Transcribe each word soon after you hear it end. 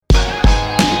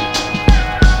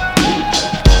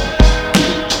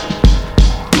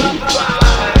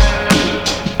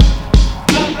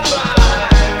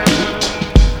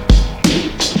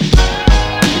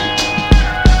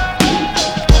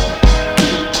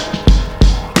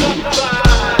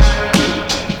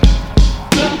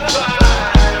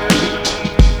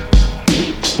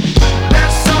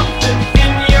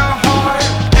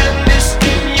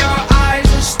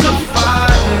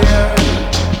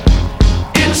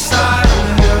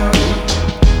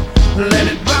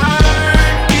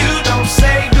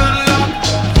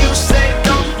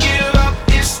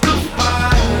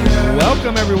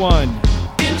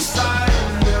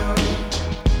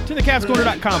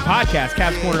CavsCorner.com podcast,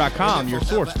 CavsCorner.com, your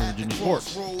source for Virginia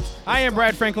sports. I am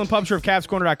Brad Franklin, publisher of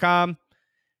CavsCorner.com,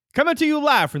 coming to you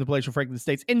live from the palatial Franklin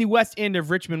Estates in the west end of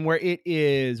Richmond, where it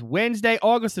is Wednesday,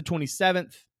 August the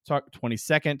 27th,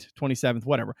 22nd, 27th,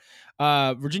 whatever.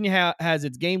 Virginia has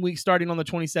its game week starting on the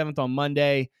 27th on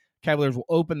Monday. Cavaliers will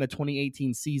open the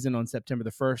 2018 season on September the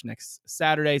 1st, next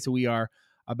Saturday. So we are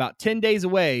about 10 days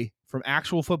away from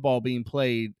actual football being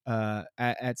played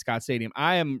at Scott Stadium.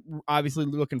 I am obviously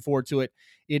looking forward to it.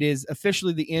 It is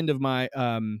officially the end of my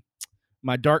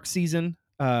my dark season.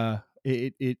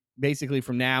 It basically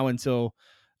from now until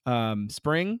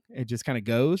spring, it just kind of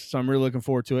goes. So I'm really looking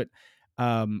forward to it.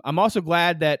 I'm also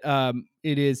glad that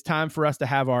it is time for us to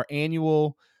have our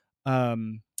annual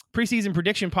preseason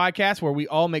prediction podcast where we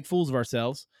all make fools of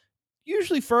ourselves.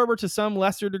 Usually Ferber to some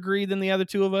lesser degree than the other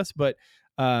two of us, but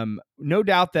no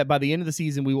doubt that by the end of the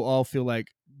season, we will all feel like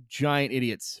giant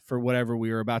idiots for whatever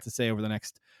we are about to say over the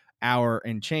next hour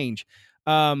and change.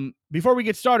 Before we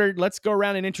get started, let's go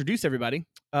around and introduce everybody.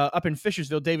 Up in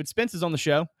Fishersville, David Spence is on the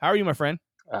show. How are you, my friend?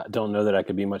 I don't know that I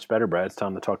could be much better, Brad. It's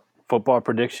time to talk football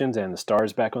predictions, and the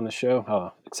Stars back on the show.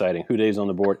 Oh, exciting. Who Dave's on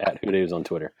the board, at Who Dave's on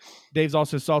Twitter. Dave's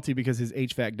also salty because his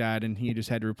HVAC died, and he just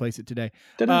had to replace it today.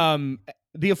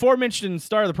 The aforementioned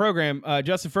star of the program,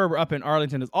 Justin Ferber up in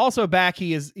Arlington, is also back.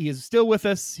 He is still with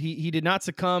us. He did not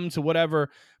succumb to whatever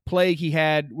plague he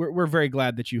had. We're very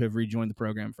glad that you have rejoined the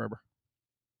program, Ferber.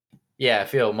 Yeah, I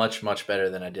feel much, much better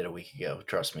than I did a week ago.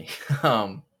 Trust me.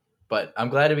 But I'm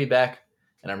glad to be back,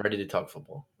 and I'm ready to talk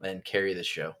football and carry this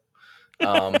show.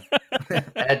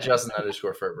 At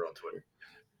Justin_Ferber on Twitter.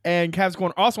 And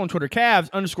CavsCorner also on Twitter,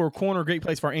 Cavs_Corner, great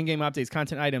place for our in-game updates,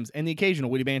 content items, and the occasional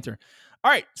witty banter.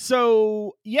 All right,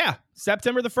 so yeah,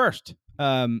 September the 1st,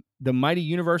 the mighty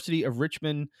University of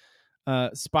Richmond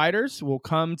Spiders will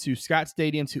come to Scott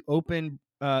Stadium to open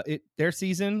their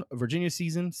season, Virginia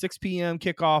season, 6 p.m.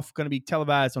 kickoff, going to be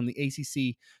televised on the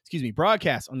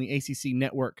broadcast on the ACC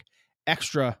Network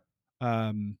Extra.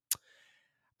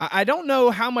 I don't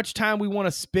know how much time we want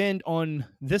to spend on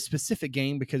this specific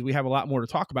game because we have a lot more to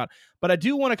talk about, but I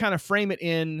do want to kind of frame it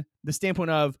in the standpoint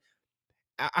of,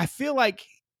 I feel like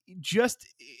just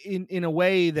in a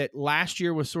way that last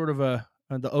year was sort of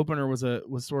the opener was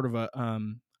sort of a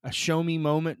show me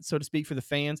moment, so to speak, for the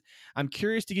fans. I'm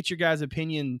curious to get your guys'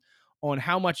 opinion on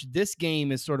how much this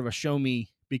game is sort of a show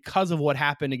me because of what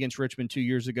happened against Richmond 2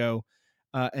 years ago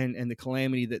and the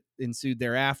calamity that ensued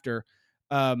thereafter.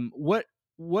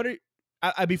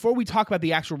 Before we talk about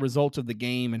the actual results of the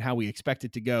game and how we expect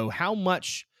it to go, how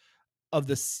much of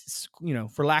this,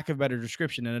 for lack of a better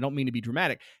description, and I don't mean to be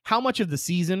dramatic, how much of the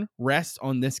season rests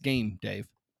on this game, Dave?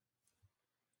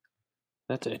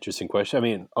 That's an interesting question. I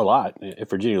mean, a lot.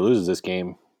 If Virginia loses this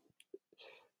game,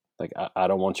 like I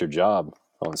don't want your job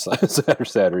on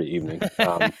Saturday evening.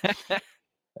 I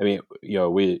mean,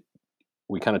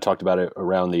 we kind of talked about it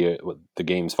around the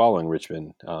games following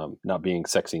Richmond, not being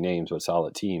sexy names, but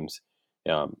solid teams.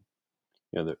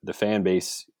 The fan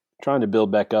base trying to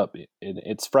build back up.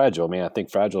 It's fragile. I mean, I think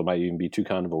fragile might even be too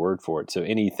kind of a word for it. So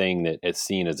anything that is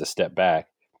seen as a step back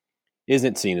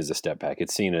isn't seen as a step back.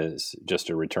 It's seen as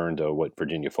just a return to what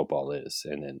Virginia football is.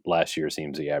 And then last year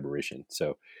seems the aberration.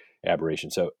 So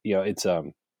it's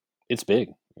big.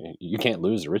 You can't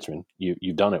lose to Richmond.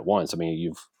 You've done it once. I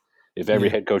mean, if every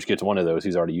head coach gets one of those,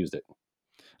 he's already used it.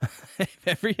 If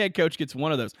every head coach gets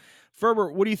one of those.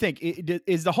 Ferber, what do you think?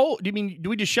 Do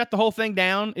we just shut the whole thing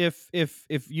down if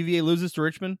UVA loses to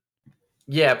Richmond?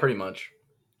 Yeah, pretty much.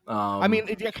 I mean,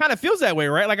 it kind of feels that way,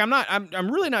 right? Like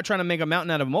I'm really not trying to make a mountain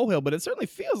out of a molehill, but it certainly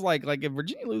feels like if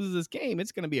Virginia loses this game,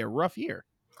 it's going to be a rough year.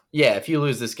 Yeah, if you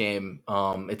lose this game,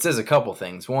 it says a couple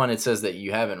things. One, it says that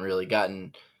you haven't really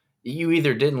you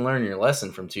either didn't learn your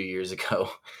lesson from 2 years ago,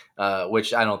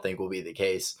 which I don't think will be the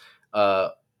case,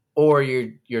 or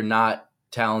you're not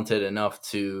talented enough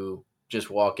to just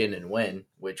walk in and win,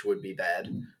 which would be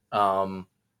bad.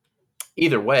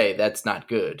 Either way, that's not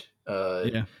good.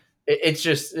 Yeah.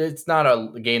 It's not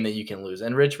a game that you can lose.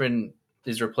 And Richmond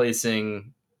is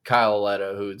replacing Kyle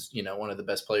Aletta, who's, one of the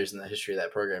best players in the history of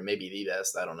that program, maybe the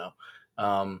best, I don't know.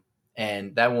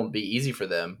 And that won't be easy for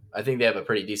them. I think they have a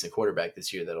pretty decent quarterback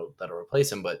this year that'll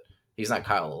replace him, but he's not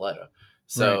Kyle Aletta.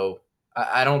 So right.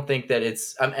 I don't think that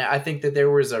I think that there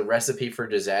was a recipe for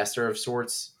disaster of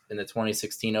sorts in the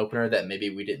 2016 opener that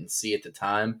maybe we didn't see at the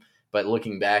time. But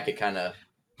looking back, it kind of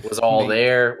was all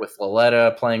there with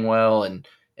Aletta playing well and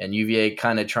UVA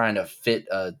kind of trying to fit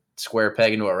a square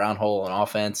peg into a round hole on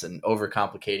offense and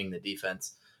overcomplicating the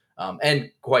defense.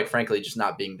 And quite frankly, just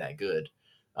not being that good.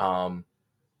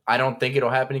 I don't think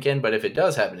it'll happen again, but if it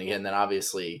does happen again, then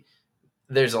obviously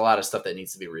there's a lot of stuff that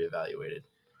needs to be reevaluated.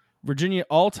 Virginia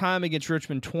all-time against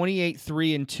Richmond,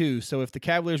 28-3-2. So if the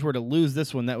Cavaliers were to lose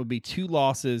this one, that would be 2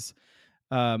 losses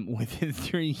within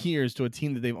 3 years to a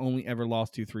team that they've only ever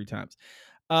lost to 3 times.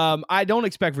 I don't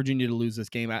expect Virginia to lose this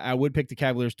game. I would pick the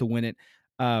Cavaliers to win it.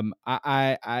 I'm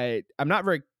not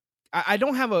very. I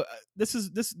don't have a.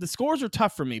 The scores are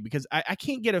tough for me because I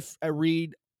can't get a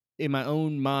read in my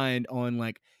own mind on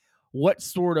like what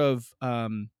sort of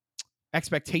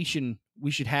expectation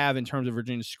we should have in terms of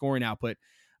Virginia's scoring output.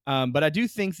 But I do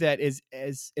think that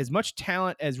as much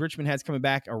talent as Richmond has coming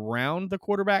back around the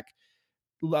quarterback,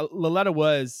 Laletta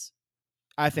was,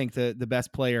 I think, the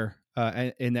best player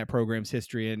in that program's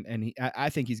history, and I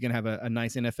think he's going to have a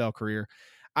nice NFL career.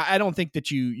 I don't think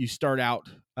that you start out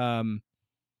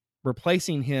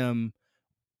replacing him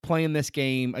playing this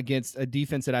game against a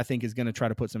defense that I think is going to try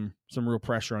to put some real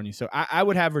pressure on you. So I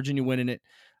would have Virginia winning it.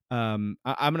 I'm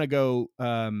going to go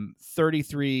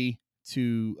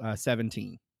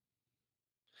 33-17.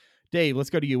 Dave, let's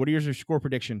go to you. What is your score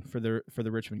prediction for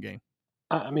the Richmond game?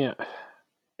 I mean,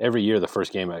 every year the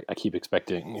first game I keep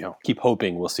expecting, keep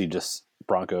hoping we'll see just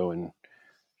Bronco and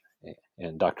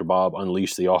Dr. Bob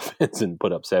unleash the offense and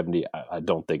put up 70. I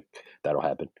don't think that'll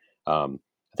happen. I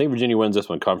think Virginia wins this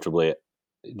one comfortably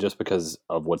just because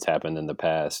of what's happened in the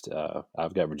past.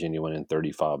 I've got Virginia winning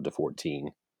 35-14.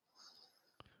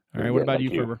 All right, what about you,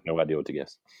 Ferber? No idea what to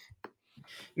guess.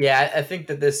 Yeah, I think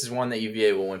that this is one that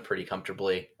UVA will win pretty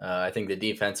comfortably. I think the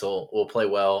defense will play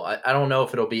well. I don't know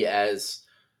if it'll be as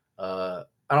I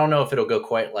don't know if it'll go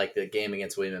quite like the game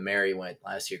against William & Mary went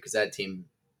last year because that team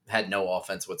had no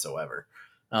offense whatsoever.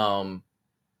 And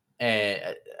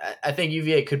I think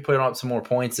UVA could put on some more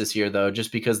points this year, though,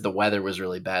 just because the weather was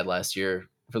really bad last year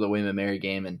for the William & Mary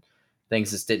game, and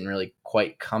things just didn't really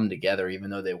quite come together,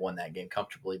 even though they won that game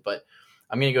comfortably. But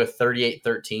I'm going to go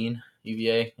 38-13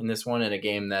 UVA in this one, in a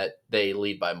game that they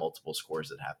lead by multiple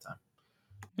scores at halftime.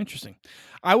 Interesting.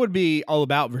 I would be all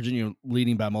about Virginia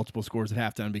leading by multiple scores at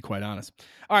halftime, to be quite honest.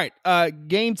 All right,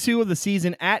 game 2 of the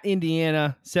season at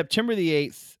Indiana, September the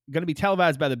 8th, going to be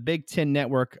televised by the Big Ten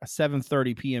Network, a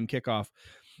 7:30 p.m. kickoff.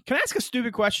 Can I ask a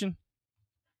stupid question?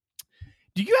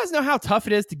 Do you guys know how tough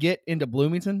it is to get into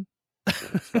Bloomington?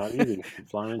 It's not easy.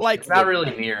 It's not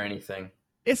really near anything.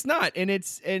 It's not, and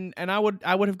I would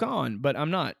have gone, but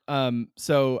I'm not.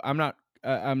 So I'm not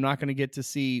going to get to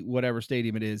see whatever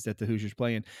stadium it is that the Hoosiers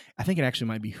play in. I think it actually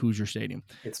might be Hoosier Stadium.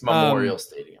 It's Memorial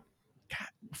Stadium. God,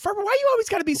 Ferber, why you always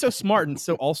got to be so smart and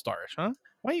so all-starish, huh?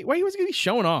 Why you always going to be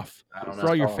showing off for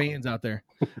all your fans out there?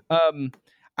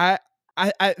 I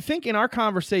think in our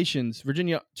conversations,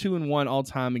 Virginia 2-1 all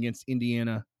time against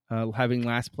Indiana, having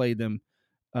last played them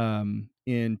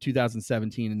in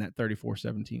 2017 in that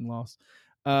 34-17 loss,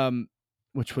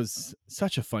 which was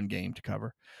such a fun game to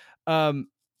cover.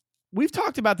 We've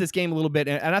talked about this game a little bit,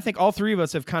 and I think all three of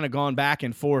us have kind of gone back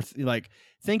and forth, like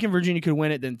thinking Virginia could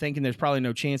win it, then thinking there's probably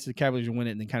no chance the Cavaliers will win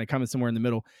it, and then kind of coming somewhere in the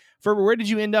middle. Ferber, where did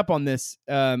you end up on this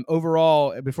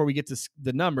overall before we get to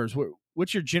the numbers?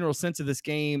 What's your general sense of this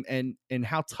game, and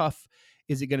how tough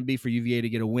is it going to be for UVA to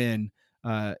get a win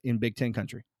in Big Ten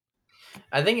country?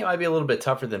 I think it might be a little bit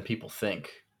tougher than people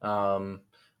think. We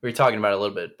were talking about it a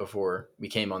little bit before we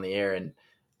came on the air, and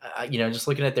just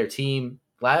looking at their team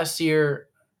last year,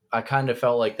 I kind of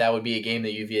felt like that would be a game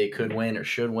that UVA could win or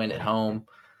should win at home.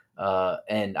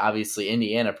 And obviously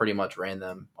Indiana pretty much ran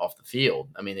them off the field.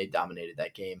 I mean, they dominated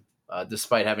that game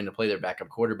despite having to play their backup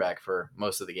quarterback for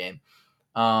most of the game.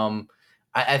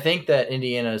 I think that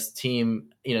Indiana's team,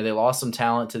 they lost some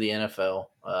talent to the NFL,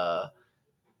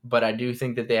 but I do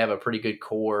think that they have a pretty good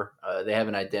core. They have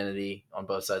an identity on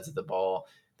both sides of the ball.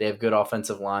 They have good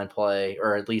offensive line play,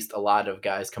 or at least a lot of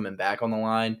guys coming back on the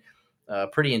line.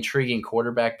 Pretty intriguing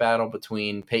quarterback battle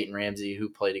between Peyton Ramsey, who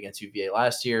played against UVA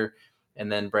last year,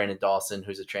 and then Brandon Dawson,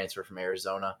 who's a transfer from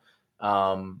Arizona.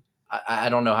 I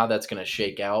don't know how that's going to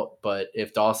shake out, but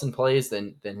if Dawson plays,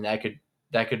 then that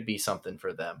could be something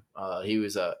for them. He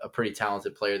was a pretty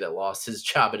talented player that lost his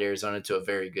job at Arizona to a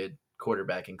very good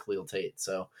quarterback in Khalil Tate.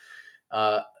 So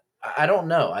I don't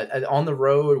know. On the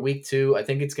road, week 2, I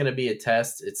think it's going to be a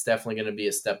test. It's definitely going to be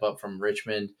a step up from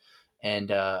Richmond, and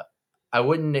I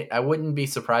wouldn't be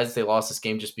surprised if they lost this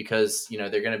game just because they're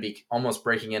going to be almost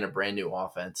breaking in a brand new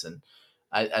offense, and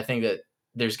I think that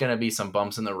there's going to be some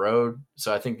bumps in the road.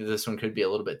 So I think that this one could be a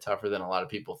little bit tougher than a lot of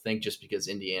people think, just because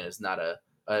Indiana is not a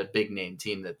big name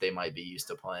team that they might be used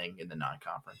to playing in the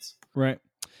non-conference. Right.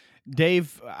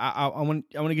 Dave, I want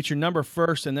to get your number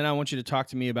first, and then I want you to talk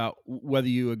to me about whether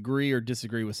you agree or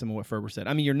disagree with some of what Ferber said.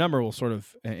 I mean, your number will sort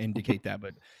of indicate that,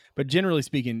 but generally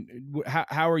speaking,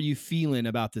 how are you feeling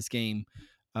about this game,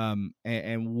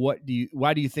 and why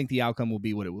do you think the outcome will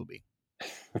be what it will be?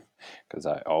 because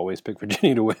I always pick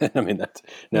Virginia to win. I mean,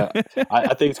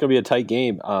 I think it's going to be a tight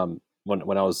game.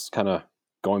 When I was kind of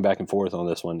going back and forth on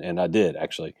this one, and I did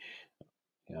actually,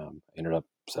 ended up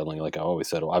settling like I always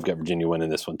settle. I've got Virginia winning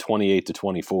this one,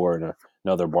 28-24, and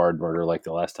another barred murder like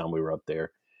the last time we were up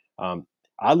there.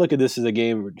 I look at this as a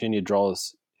game Virginia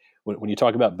draws. When you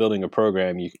talk about building a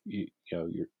program,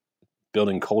 you're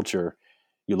building culture.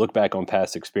 You look back on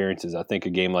past experiences. I think a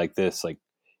game like this, like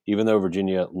even though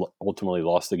Virginia ultimately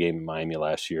lost the game in Miami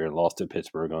last year and lost at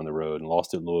Pittsburgh on the road and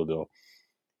lost at Louisville,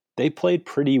 they played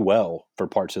pretty well for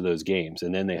parts of those games,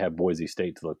 and then they have Boise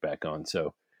State to look back on.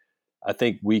 So I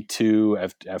think week 2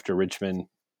 after Richmond,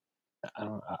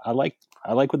 I like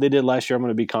what they did last year. I'm going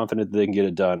to be confident that they can get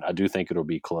it done. I do think it'll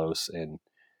be close, and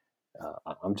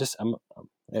I'm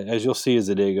as you'll see as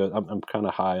the day goes, I'm kind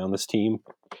of high on this team,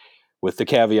 with the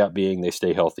caveat being they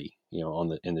stay healthy,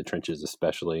 in the trenches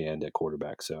especially, and at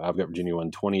quarterback. So I've got Virginia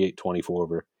 28-24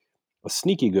 over a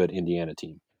sneaky good Indiana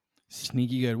team.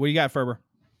 Sneaky good. What do you got, Ferber?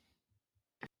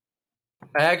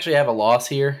 I actually have a loss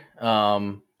here.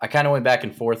 I kind of went back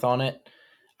and forth on it.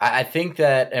 I think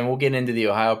that, and we'll get into the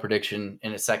Ohio prediction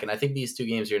in a second, I think these two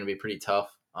games are going to be pretty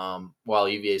tough while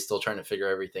UVA is still trying to figure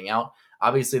everything out.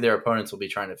 Obviously, their opponents will be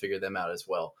trying to figure them out as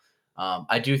well.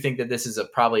 I do think that this is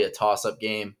probably a toss-up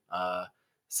game,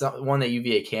 one that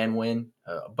UVA can win.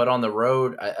 But on the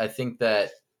road, I think that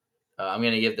I'm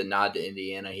going to give the nod to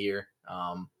Indiana here,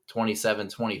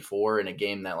 27-24 in a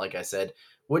game that, like I said,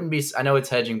 I know it's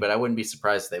hedging, but I wouldn't be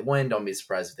surprised if they win. Don't be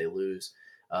surprised if they lose.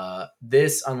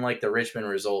 This, unlike the Richmond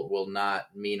result, will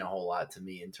not mean a whole lot to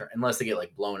me unless they get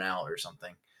like blown out or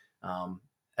something.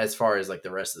 As far as like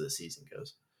the rest of the season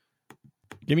goes.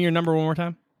 Give me your number one more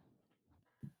time.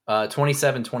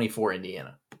 27-24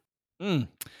 Indiana.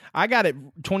 I got it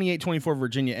 28-24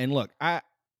 Virginia. And look,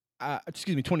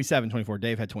 27-24.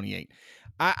 Dave had 28.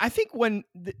 I think when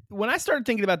I started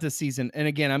thinking about this season, and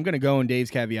again, I'm going to go in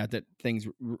Dave's caveat that things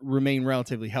remain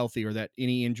relatively healthy, or that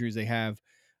any injuries they have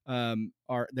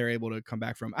they're able to come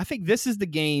back from. I think this is the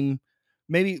game.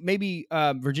 Maybe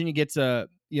Virginia gets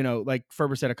like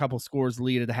Ferber said, a couple scores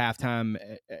lead at the halftime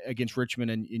against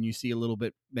Richmond, and you see a little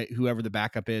bit whoever the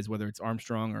backup is, whether it's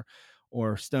Armstrong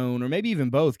or Stone, or maybe even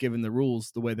both, given the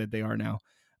rules the way that they are now.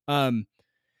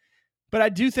 But I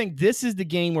do think this is the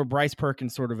game where Bryce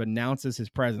Perkins sort of announces his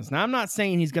presence. Now, I'm not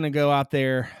saying he's going to go out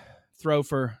there, throw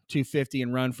for 250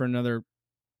 and run for another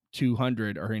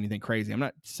 200 or anything crazy. I'm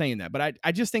not saying that, but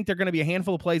I just think there are going to be a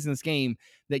handful of plays in this game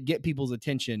that get people's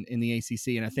attention in the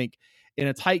ACC. And I think in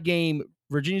a tight game,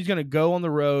 Virginia's going to go on the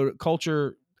road,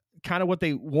 culture, kind of what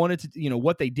they wanted to,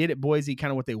 what they did at Boise,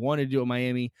 kind of what they wanted to do at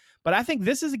Miami. But I think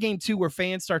this is a game too, where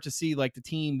fans start to see like the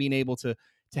team being able to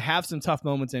have some tough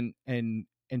moments and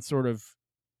sort of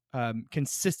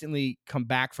consistently come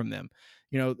back from them.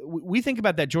 We think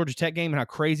about that Georgia Tech game and how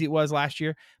crazy it was last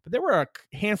year, but there were a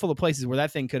handful of places where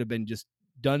that thing could have been just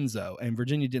donezo, and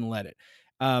Virginia didn't let it.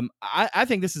 I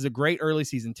think this is a great early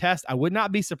season test. I would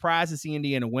not be surprised to see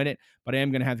Indiana win it, but I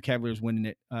am going to have the Cavaliers winning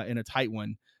it in a tight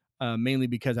one, mainly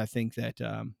because I think that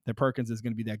Perkins is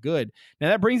going to be that good. Now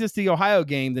that brings us to the Ohio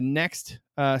game, the next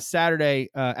Saturday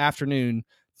afternoon,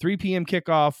 3 p.m.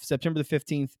 kickoff, September the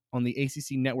 15th on the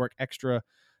ACC Network Extra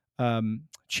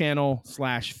channel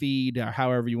 / feed, or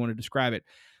however you want to describe it.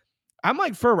 I'm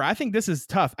like Ferber. I think this is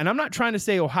tough, and I'm not trying to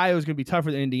say Ohio is going to be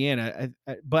tougher than Indiana,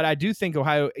 but I do think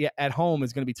Ohio at home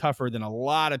is going to be tougher than a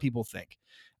lot of people think.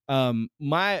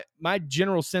 My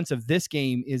general sense of this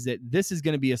game is that this is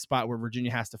going to be a spot where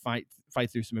Virginia has to fight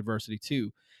through some adversity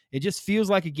too. It just feels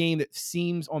like a game that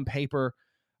seems on paper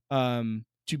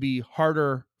to be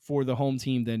harder for the home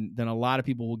team than a lot of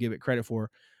people will give it credit for.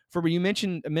 Ferber, you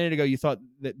mentioned a minute ago you thought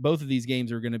that both of these games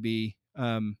are going to be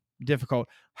difficult.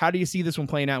 How do you see this one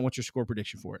playing out, and what's your score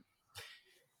prediction for it?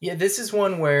 Yeah, this is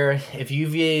one where if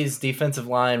UVA's defensive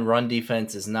line run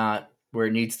defense is not where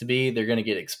it needs to be, they're going to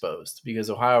get exposed because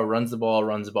Ohio runs the ball.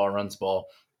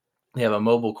 They have a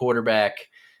mobile quarterback,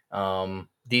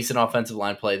 decent offensive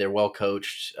line play. They're well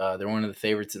coached. They're one of the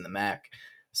favorites in the MAC.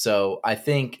 So I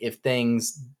think if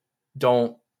things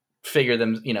don't figure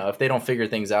them, if they don't figure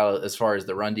things out as far as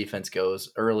the run defense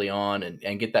goes early on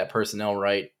and get that personnel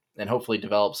right and hopefully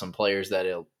develop some players that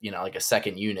it'll, like a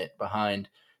second unit behind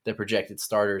the projected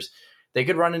starters, they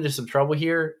could run into some trouble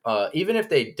here. Even if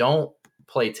they don't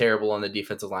play terrible on the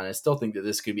defensive line, I still think that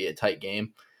this could be a tight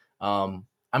game. I'm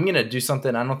going to do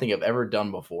something I don't think I've ever done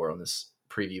before on this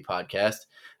preview podcast.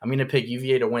 I'm going to pick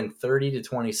UVA to win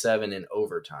 30-27 in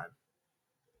overtime.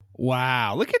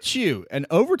 Wow, look at you. An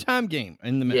overtime game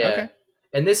in the middle. Yeah. Okay.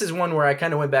 And this is one where I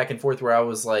kind of went back and forth where I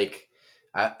was like,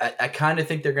 I kind of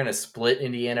think they're going to split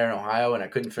Indiana and Ohio, and I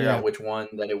couldn't figure out which one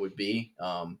that it would be.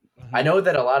 I know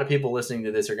that a lot of people listening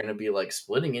to this are going to be like,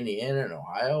 splitting Indiana and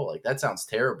Ohio? Like, that sounds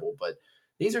terrible, but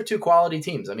these are two quality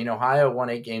teams. I mean, Ohio won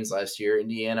 8 games last year.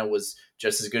 Indiana was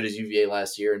just as good as UVA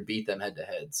last year and beat them head to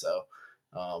head. So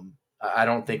I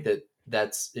don't think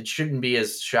it shouldn't be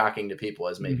as shocking to people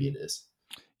as maybe it is.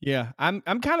 Yeah, I'm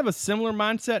kind of a similar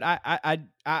mindset.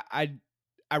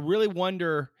 I really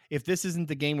wonder if this isn't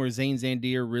the game where Zane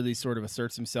Zandier really sort of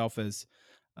asserts himself as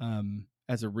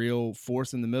a real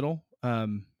force in the middle,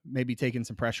 maybe taking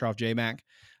some pressure off J-Mac.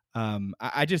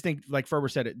 I just think, like Ferber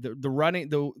said, the running,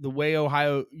 the way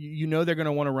Ohio, they're going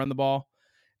to want to run the ball.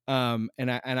 And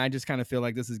I just kind of feel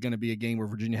like this is going to be a game where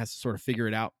Virginia has to sort of figure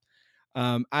it out.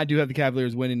 I do have the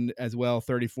Cavaliers winning as well,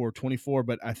 34-24,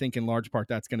 but I think in large part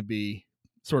that's going to be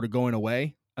sort of going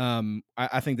away.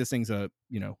 I think this thing's a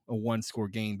 1-score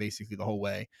game basically the whole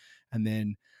way. And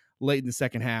then late in the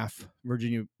second half,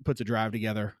 Virginia puts a drive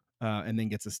together and then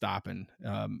gets a stop and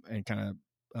kind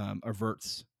of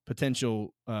averts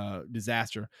potential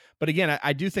disaster. But again,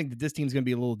 I do think that this team's going to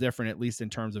be a little different, at least in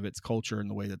terms of its culture and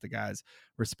the way that the guys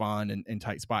respond in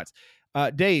tight spots.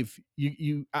 Dave,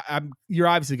 you're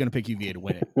obviously going to pick UVA to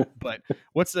win it, but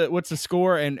what's the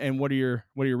score and what are your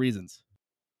reasons?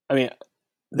 I mean,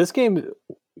 this game,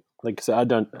 like I said, I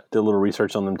did a little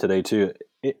research on them today too.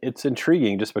 It's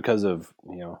intriguing just because of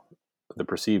the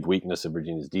perceived weakness of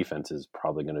Virginia's defense is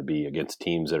probably going to be against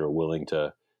teams that are willing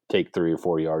to take 3 or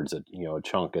 4 yards at a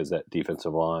chunk as that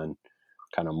defensive line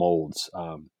kind of molds.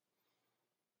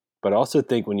 But I also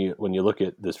think when you look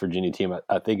at this Virginia team,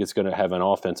 I think it's going to have an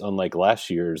offense unlike last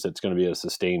year's. That's going to be a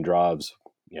sustained drives,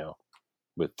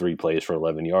 with 3 plays for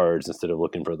 11 yards instead of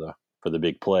looking for the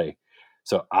big play.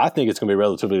 So I think it's going to be a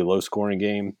relatively low scoring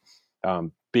game.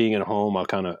 Being at home, I'll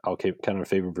kind of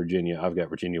favor Virginia. I've got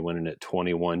Virginia winning at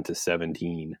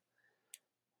 21-17.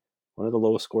 One of the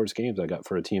lowest scores games I got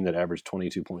for a team that averaged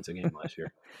 22 points a game last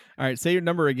year. All right, say your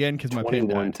number again because my pen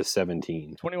died.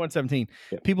 21-17. 21-17.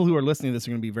 Yep. People who are listening to this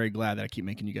are going to be very glad that I keep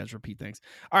making you guys repeat things.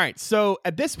 All right, so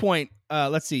at this point,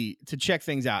 let's see, to check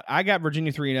things out. I got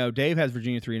Virginia 3-0. Dave has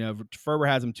Virginia 3-0. Ferber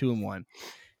has them 2-1.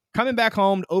 Coming back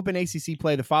home to open ACC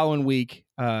play the following week.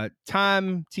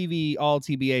 Time TV all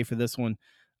TBA for this one.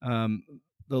 The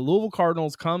Louisville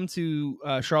Cardinals come to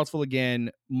Charlottesville again,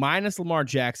 minus Lamar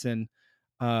Jackson.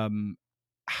 I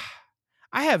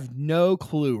have no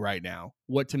clue right now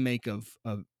what to make of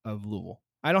Louisville.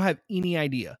 I don't have any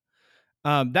idea.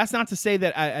 That's not to say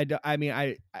that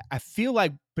I feel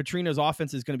like Petrino's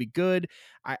offense is going to be good.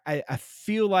 I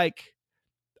feel like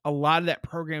a lot of that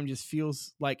program just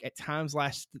feels like at times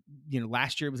last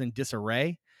year it was in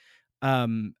disarray.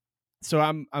 So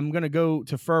I'm going to go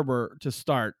to Ferber to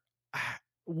start.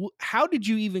 How did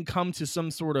you even come to some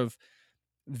sort of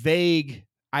vague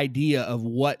idea of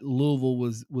what Louisville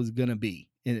was going to be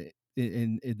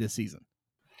in this season?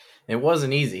 It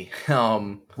wasn't easy.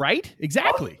 Right?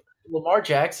 Exactly. Lamar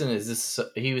Jackson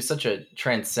he was such a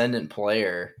transcendent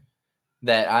player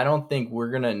that I don't think we're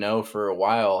going to know for a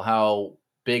while how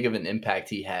big of an impact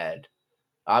he had.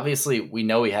 Obviously, we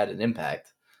know he had an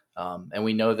impact. And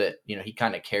we know that, he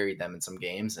kind of carried them in some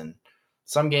games, and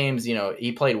some games,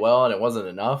 he played well and it wasn't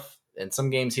enough. And some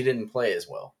games he didn't play as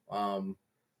well.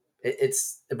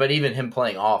 But even him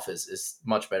playing off is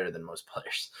much better than most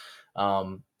players.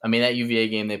 That UVA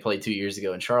game they played 2 years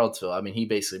ago in Charlottesville, he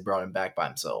basically brought him back by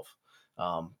himself.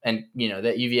 And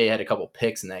that UVA had a couple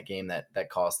picks in that game that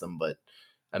cost them, but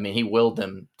he willed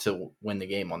them to win the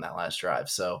game on that last drive.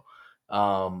 So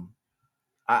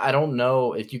I don't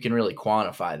know if you can really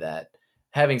quantify that.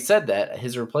 Having said that,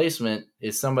 his replacement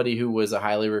is somebody who was a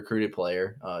highly recruited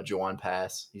player, Juwan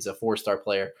Pass. He's a 4-star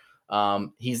player.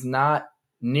 He's not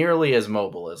nearly as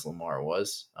mobile as Lamar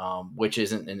was, which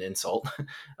isn't an insult.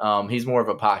 He's more of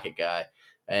a pocket guy.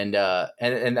 And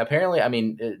apparently,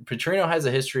 Petrino has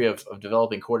a history of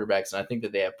developing quarterbacks, and I think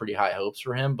that they have pretty high hopes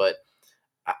for him. But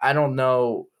I don't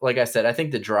know. Like I said, I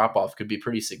think the drop-off could be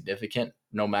pretty significant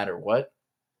no matter what.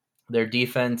 Their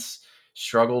defense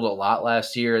struggled a lot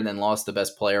last year and then lost the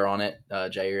best player on it,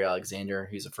 Jair Alexander.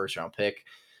 He's a first-round pick.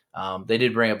 They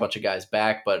did bring a bunch of guys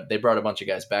back, but they brought a bunch of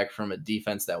guys back from a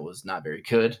defense that was not very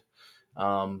good.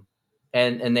 And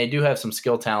they do have some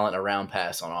skill talent around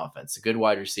pass on offense. Good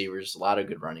wide receivers, a lot of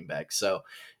good running backs. So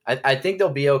I think they'll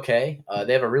be okay.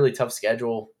 They have a really tough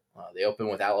schedule. They open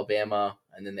with Alabama,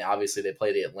 and then they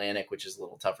play the Atlantic, which is a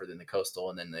little tougher than the Coastal,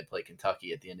 and then they play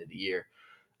Kentucky at the end of the year.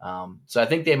 So I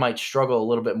think they might struggle a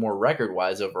little bit more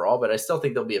record-wise overall, but I still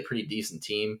think they'll be a pretty decent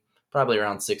team, probably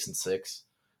around 6-6.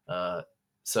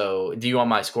 So do you want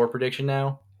my score prediction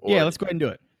now? Yeah, let's go ahead and do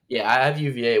it. Yeah, I have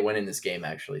UVA winning this game,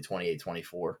 actually,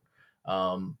 28-24.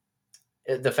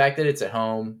 The fact that it's at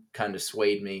home kind of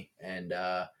swayed me, and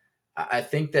I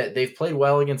think that they've played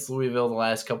well against Louisville the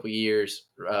last couple of years,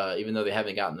 even though they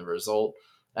haven't gotten the result.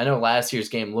 I know last year's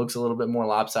game looks a little bit more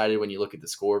lopsided when you look at the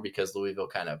score because Louisville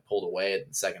kind of pulled away in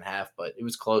the second half, but it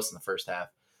was close in the first half.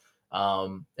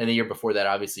 And the year before that,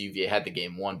 obviously, UVA had the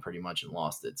game won pretty much and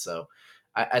lost it. So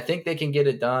I think they can get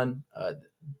it done.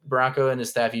 Bronco and his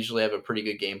staff usually have a pretty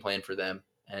good game plan for them.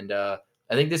 And I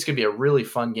think this could be a really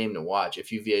fun game to watch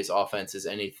if UVA's offense is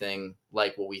anything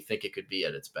like what we think it could be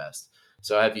at its best.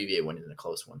 So I have UVA winning in a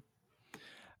close one.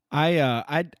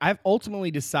 I've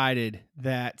ultimately decided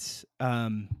that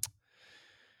that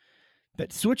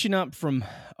switching up from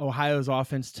Ohio's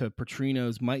offense to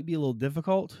Petrino's might be a little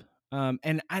difficult.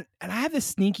 And I have this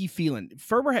sneaky feeling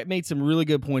Ferber had made some really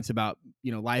good points about,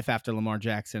 life after Lamar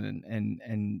Jackson.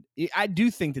 And I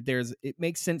do think that it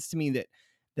makes sense to me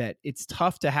that it's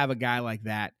tough to have a guy like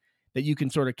that you can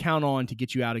sort of count on to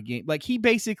get you out of game. Like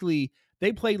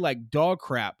they played like dog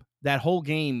crap that whole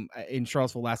game in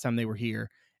Charlottesville last time they were here.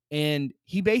 And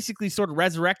he basically sort of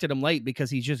resurrected him late because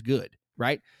he's just good.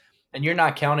 Right. And you're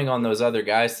not counting on those other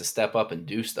guys to step up and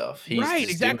do stuff. Right,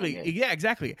 exactly. Yeah,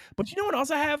 exactly. But you know what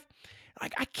else I have?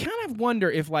 Like, I kind of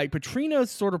wonder if like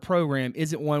Petrino's sort of program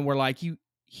isn't one where like you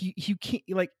can't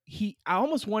I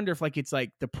almost wonder if like it's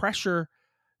like the pressure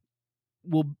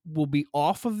will be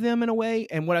off of them in a way.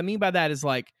 And what I mean by that is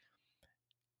like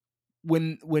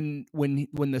when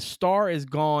the star is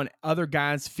gone, other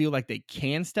guys feel like they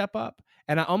can step up.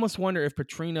 And I almost wonder if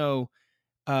Petrino,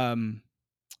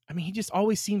 he just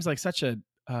always seems like such a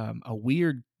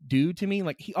weird dude to me.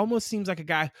 Like he almost seems like a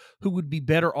guy who would be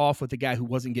better off with a guy who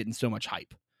wasn't getting so much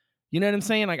hype. You know what I'm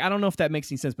saying? Like, I don't know if that makes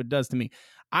any sense, but it does to me.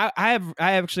 I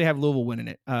actually have Louisville winning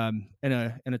it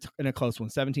in a close one,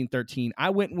 17-13.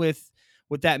 I went with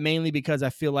that mainly because I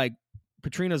feel like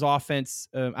Petrino's offense,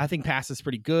 I think passes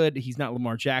pretty good. He's not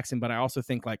Lamar Jackson, but I also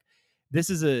think like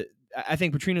I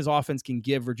think Petrino's offense can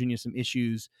give Virginia some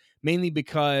issues, mainly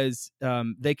because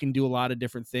they can do a lot of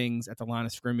different things at the line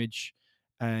of scrimmage.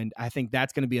 And I think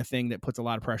that's going to be a thing that puts a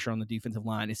lot of pressure on the defensive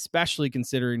line, especially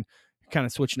considering kind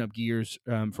of switching up gears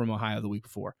from Ohio the week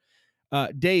before.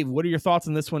 Dave, what are your thoughts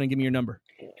on this one? And give me your number.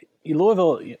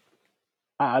 Louisville,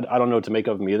 I don't know what to make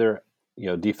of them either.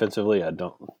 Defensively, I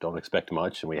don't expect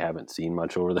much, and we haven't seen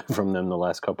much over there from them the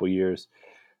last couple of years.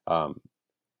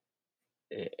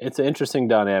 It's an interesting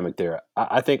dynamic there.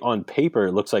 I think on paper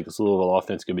it looks like this Louisville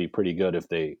offense could be pretty good if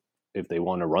they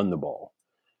want to run the ball.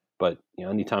 But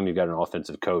anytime you've got an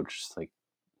offensive coach, it's like,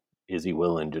 is he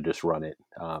willing to just run it?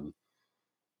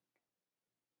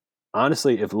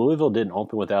 Honestly, if Louisville didn't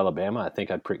open with Alabama, I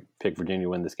think I'd pick Virginia to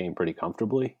win this game pretty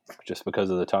comfortably, just because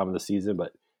of the time of the season.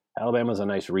 But Alabama's a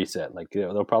nice reset. Like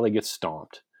they'll probably get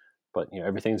stomped, but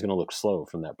everything's going to look slow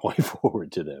from that point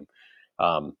forward to them.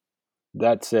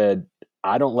 That said,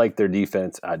 I don't like their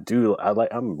defense. I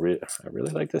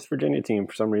really like this Virginia team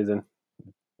for some reason.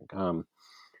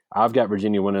 I've got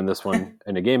Virginia winning this one.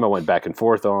 In a game I went back and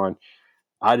forth on,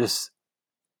 I don't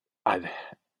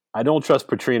trust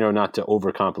Petrino not to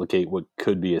overcomplicate what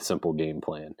could be a simple game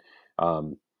plan.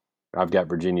 I've got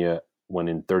Virginia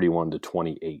winning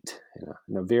 31-28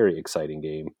 in a very exciting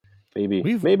game.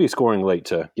 Maybe scoring late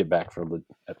to get back from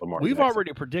at Lamar. We've Jackson.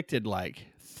 already predicted like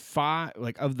 5,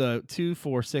 like of the 2,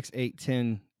 4, 6, 8,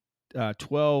 10,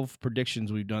 12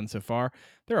 predictions we've done so far.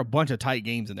 There are a bunch of tight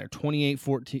games in there.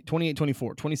 28-14,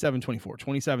 28-24,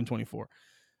 27-24,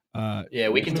 27-24. Yeah,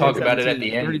 we can talk about it at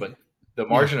the end, but the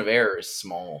margin of error is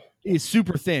small. It's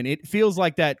super thin. It feels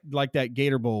like that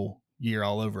Gator Bowl year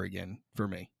all over again for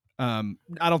me. I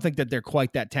don't think that they're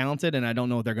quite that talented, and I don't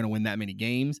know if they're going to win that many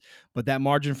games. But that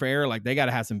margin for error, like they got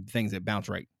to have some things that bounce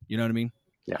right. You know what I mean?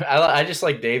 Yeah. I just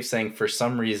like Dave saying, for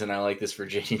some reason, I like this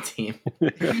Virginia team.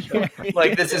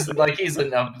 Like this is like he's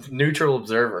a neutral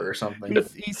observer or something.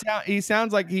 He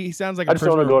sounds like I just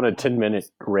want to go on a 10-minute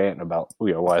rant about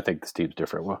why I think this team's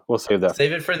different. We'll save that.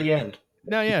 Save it for the end.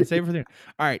 No, yeah, save it for the end.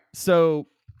 All right, so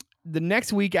the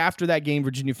next week after that game,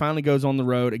 Virginia finally goes on the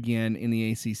road again in the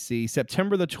ACC.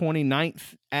 September the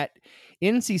 29th at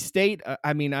NC State.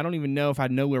 I don't even know if I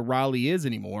know where Raleigh is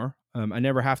anymore. I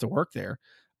never have to work there.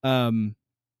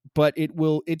 But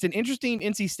it's an interesting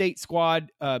NC State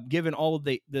squad, given all of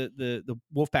the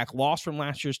Wolfpack loss from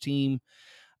last year's team.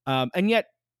 And yet,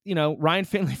 Ryan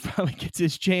Finley finally gets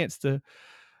his chance to,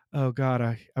 oh God,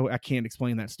 I can't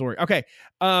explain that story. Okay.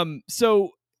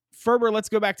 So Ferber, let's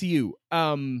go back to you.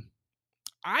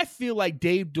 I feel like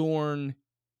Dave Dorn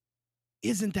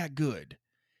isn't that good.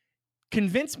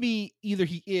 Convince me either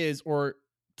he is, or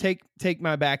take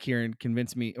my back here and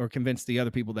convince me, or convince the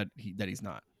other people that he's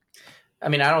not. I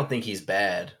mean, I don't think he's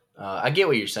bad. I get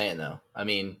what you're saying, though. I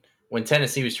mean, when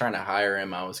Tennessee was trying to hire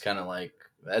him, I was kind of like,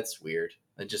 that's weird.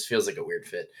 It just feels like a weird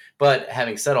fit. But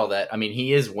having said all that, I mean,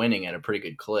 he is winning at a pretty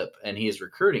good clip, and he is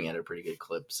recruiting at a pretty good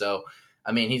clip. So,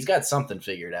 I mean, he's got something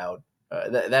figured out.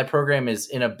 That program is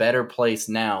in a better place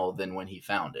now than when he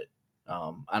found it.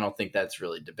 I don't think that's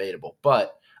really debatable.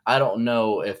 But I don't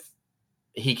know if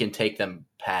he can take them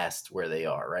past where they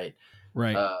are, right?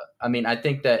 Right. I mean, I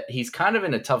think that he's kind of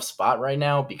in a tough spot right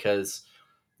now because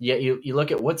you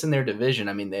look at what's in their division.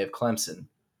 I mean, they have Clemson.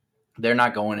 They're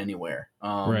not going anywhere.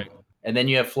 Right. And then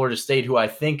you have Florida State, who I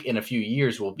think in a few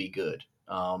years will be good,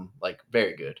 like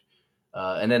very good.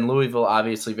 And then Louisville,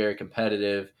 obviously very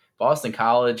competitive. Boston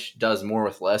College does more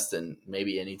with less than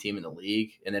maybe any team in the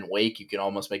league. And then Wake, you can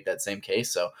almost make that same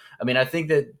case. So, I mean, I think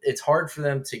that it's hard for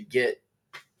them to get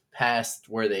past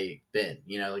where they've been,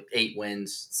 like 8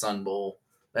 wins, Sun Bowl.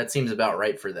 That seems about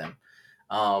right for them.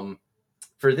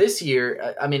 For this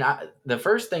year, I mean, the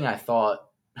first thing I thought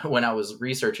when I was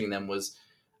researching them was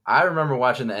I remember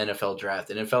watching the NFL draft,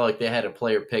 and it felt like they had a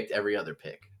player picked every other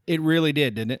pick. It really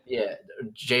did, didn't it? Yeah,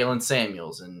 Jalen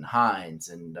Samuels and Hines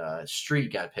and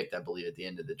Street got picked, I believe, at the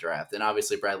end of the draft, and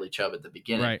obviously Bradley Chubb at the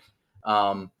beginning.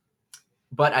 Right.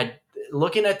 But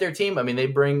looking at their team, I mean, they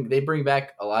bring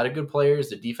back a lot of good players.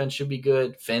 The defense should be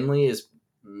good. Finley is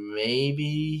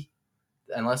maybe,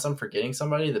 unless I'm forgetting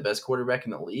somebody, the best quarterback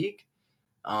in the league.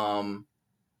 And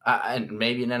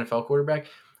maybe an NFL quarterback.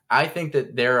 I think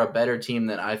that they're a better team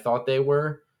than I thought they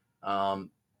were.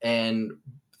 And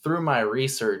through my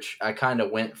research, I kind of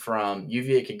went from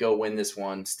UVA could go win this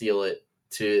one, steal it,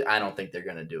 to I don't think they're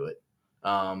going to do it.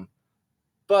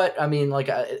 But, I mean,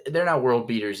 they're not world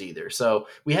beaters either. So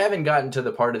we haven't gotten to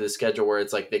the part of the schedule where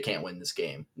it's like they can't win this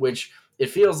game, which it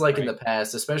feels like in the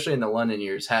past, especially in the London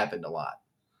years, happened a lot.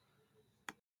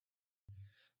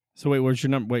 So, wait, what was your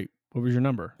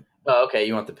number? Oh, okay,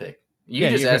 you want the pick. You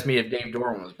just asked me if Dave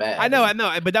Doran was bad. I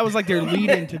know, but that was like their lead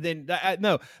into then.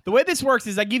 No, the way this works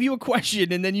is I give you a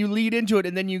question and then you lead into it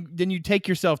and then you take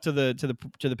yourself to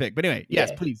the pick. But anyway,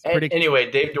 yes, please.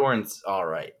 Anyway, Dave Doran's all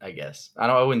right, I guess.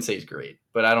 I wouldn't say he's great,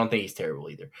 but I don't think he's terrible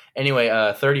either. Anyway,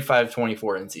 35-24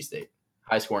 NC State,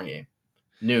 high scoring game,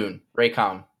 noon,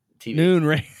 Raycom TV. Noon,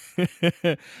 Ray.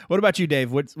 What about you,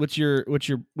 Dave? What's your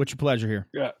pleasure here?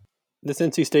 Yeah, this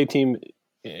NC State team.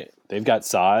 They've got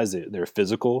size. They're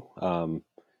physical.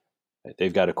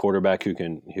 They've got a quarterback who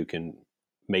can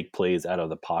make plays out of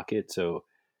the pocket. So,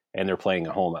 and they're playing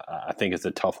at home. I think it's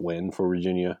a tough win for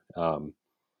Virginia,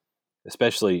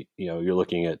 especially you're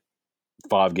looking at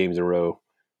 5 games in a row.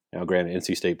 Now, granted,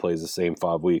 NC State plays the same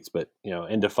 5 weeks, but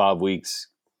into 5 weeks,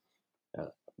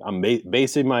 I'm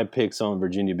basing my picks on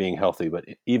Virginia being healthy. But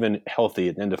even healthy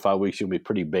at the end of 5 weeks, you'll be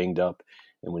pretty banged up.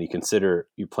 And when you consider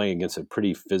you're playing against a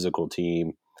pretty physical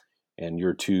team and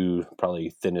your 2 probably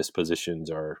thinnest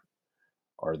positions are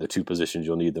the 2 positions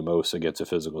you'll need the most against a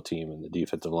physical team, and the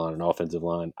defensive line and offensive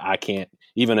line, I can't,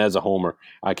 even as a homer,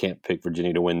 I can't pick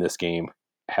Virginia to win this game,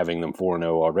 having them 4-0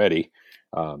 already.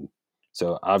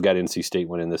 So I've got NC State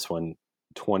winning this one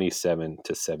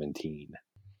 27-17.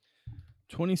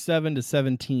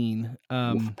 27-17.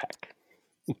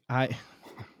 Wolfpack.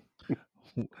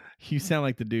 You sound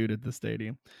like the dude at the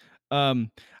stadium.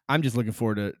 I'm just looking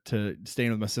forward to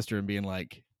staying with my sister and being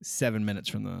like 7 minutes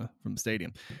from the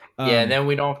stadium. And then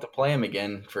we don't have to play him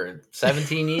again for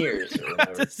 17 years. Or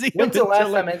whatever. When's the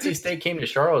last time NC State came to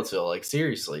Charlottesville? Like,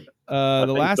 seriously. The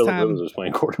last time Rivers was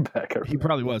playing quarterback. He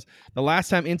probably was. The last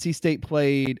time NC State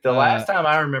played. The last time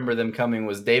I remember them coming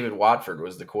was David Watford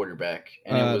was the quarterback,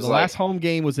 and it was the last home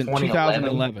game was in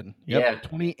 2011. Yep. Yeah,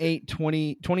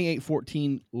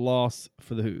 28-14 loss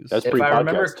for the Hoos. That's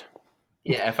pre-podcast.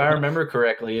 If I remember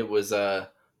correctly, it was that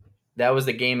was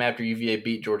the game after UVA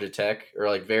beat Georgia Tech, or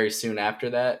like very soon after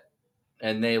that,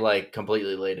 and they like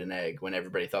completely laid an egg when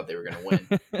everybody thought they were going to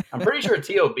win. I'm pretty sure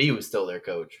T.O.B. was still their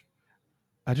coach.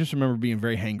 I just remember being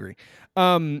very hangry.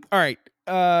 All right.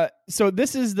 So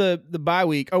this is the bye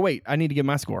week. Oh, wait. I need to get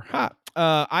my score.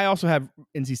 I also have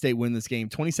NC State win this game,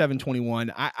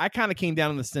 27-21. I kind of came down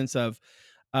in the sense of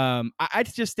I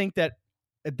just think that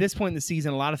at this point in the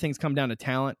season, a lot of things come down to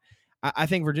talent. I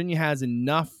think Virginia has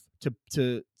enough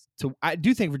to I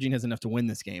do think Virginia has enough to win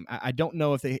this game. I don't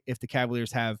know if the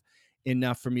Cavaliers have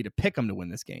enough for me to pick them to win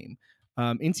this game.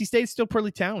 NC State is still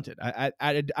pretty talented.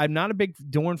 I'm not a big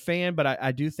Dorn fan, but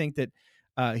I do think that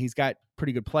he's got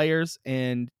pretty good players.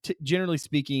 And generally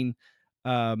speaking,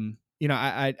 I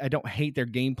don't hate their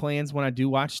game plans when I do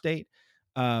watch State.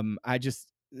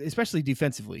 Especially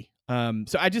defensively.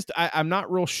 So I'm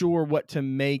not real sure what to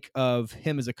make of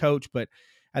him as a coach, but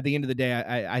at the end of the day,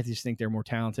 I just think they're more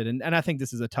talented. And I think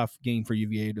this is a tough game for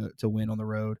UVA to win on the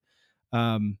road.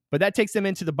 But that takes them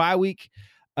into the bye week.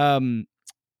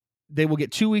 They will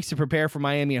get 2 weeks to prepare for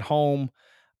Miami at home.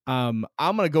 I'm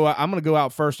gonna go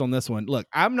out first on this one. Look,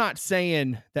 I'm not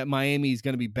saying that Miami is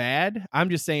going to be bad. I'm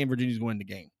just saying Virginia's going to win the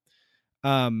game.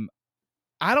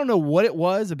 I don't know what it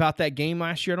was about that game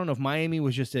last year. I don't know if Miami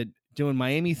was just doing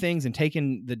Miami things and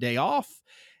taking the day off,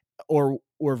 or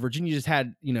Virginia just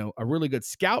had a really good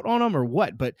scout on them, or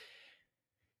what. But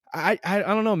I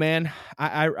don't know, man.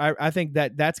 I think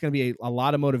that's going to be a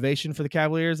lot of motivation for the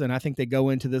Cavaliers, and I think they go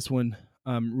into this one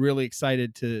really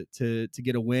excited to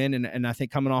get a win. And I think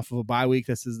coming off of a bye week,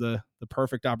 this is the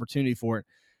perfect opportunity for it.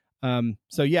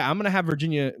 So yeah, I'm going to have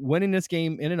Virginia winning this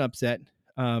game in an upset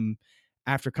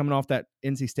after coming off that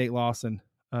NC State loss, and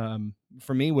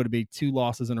for me would be 2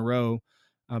 losses in a row,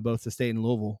 both to State and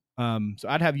Louisville. So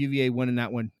I'd have UVA winning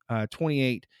that one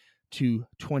 28-20.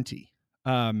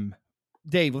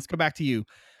 Dave, let's go back to you.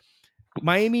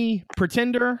 Miami,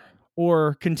 pretender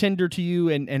or contender to you,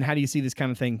 and how do you see this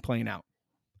kind of thing playing out?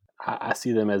 I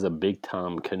see them as a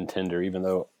big-time contender, even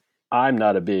though I'm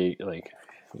not a big,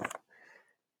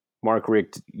 Mark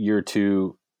Richt, year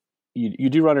 2, you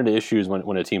do run into issues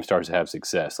when a team starts to have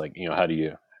success. Like, how do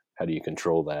you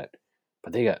control that?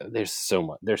 But they're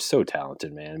so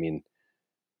talented, man. I mean,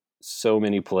 so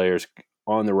many players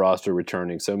on the roster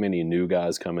returning, so many new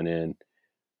guys coming in.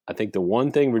 I think the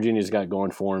one thing Virginia's got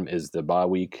going for them is the bye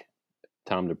week,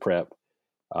 time to prep.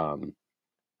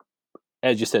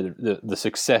 As you said, the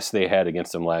success they had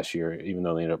against them last year, even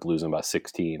though they ended up losing by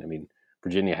 16, I mean,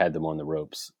 Virginia had them on the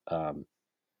ropes.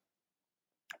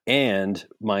 And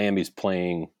Miami's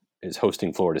is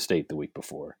hosting Florida State the week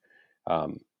before.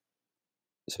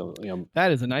 So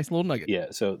that is a nice little nugget. Yeah,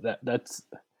 so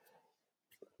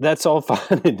that's all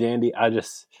fine and dandy. I'm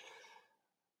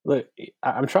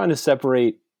trying to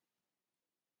separate.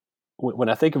 When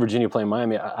I think of Virginia playing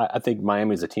Miami, I think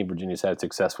Miami is a team Virginia's had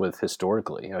success with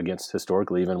historically,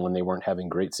 even when they weren't having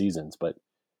great seasons. But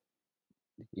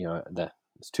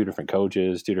it's 2 different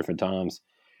coaches, 2 different times.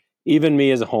 Even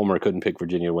me as a homer couldn't pick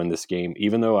Virginia to win this game,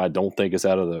 even though I don't think it's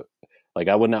out of the.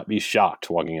 I would not be shocked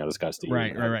walking out of Scott Stadium.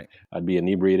 Right. I'd be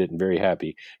inebriated and very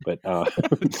happy. But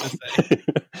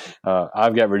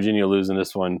I've got Virginia losing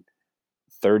this one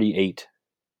 38-21.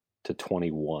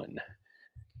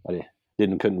 I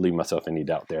couldn't leave myself any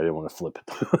doubt there. I didn't want to flip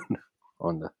it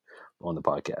on the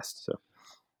podcast. So,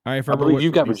 all right, I believe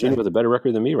you've got Virginia with a better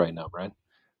record than me right now, Brian.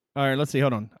 All right, let's see.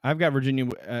 Hold on. I've got Virginia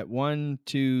at 1,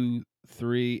 2,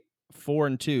 3, 4,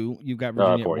 and 2. You've got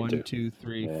Virginia at 1, 2,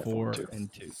 3, 4,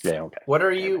 and 2. Yeah, okay. What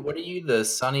are you, the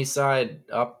sunny side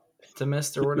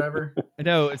optimist or whatever?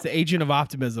 No, it's the agent of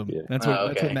optimism. Yeah. That's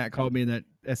what Matt called me in that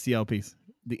SCL piece.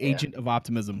 The agent of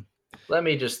optimism. Let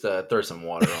me just throw some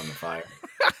water on the fire.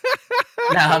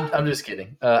 No, I'm just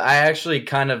kidding. I actually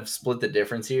kind of split the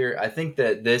difference here. I think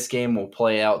that this game will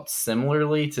play out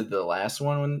similarly to the last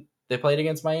one when they played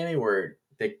against Miami, where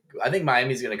I think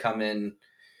Miami's going to come in.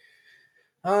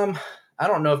 I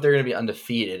don't know if they're going to be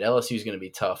undefeated. LSU is going to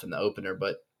be tough in the opener,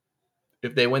 but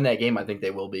if they win that game, I think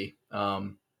they will be.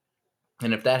 And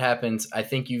if that happens, I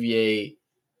think UVA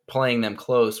playing them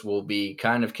close will be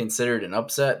kind of considered an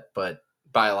upset, but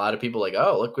by a lot of people,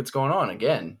 oh, look what's going on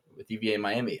again with UVA and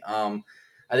Miami.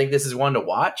 I think this is one to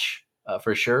watch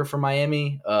for sure for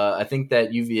Miami. I think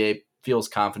that UVA feels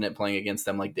confident playing against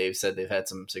them. Like Dave said, they've had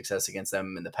some success against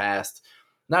them in the past.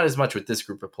 Not as much with this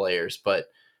group of players, but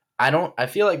I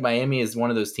feel like Miami is one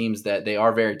of those teams that they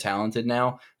are very talented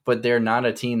now, but they're not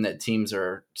a team that teams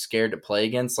are scared to play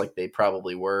against like they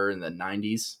probably were in the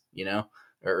 90s, or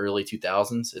early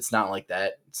 2000s. It's not like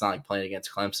that. It's not like playing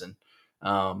against Clemson.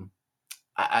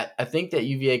 I think that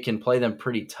UVA can play them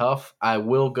pretty tough. I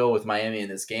will go with Miami in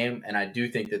this game, and I do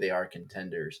think that they are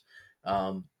contenders.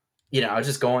 I was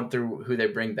just going through who they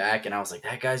bring back, and I was like,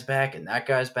 that guy's back, and that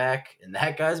guy's back, and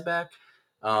that guy's back.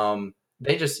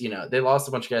 They just, they lost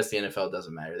a bunch of guys to the NFL. It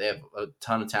doesn't matter. They have a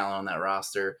ton of talent on that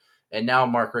roster. And now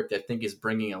Mark Richt, I think, is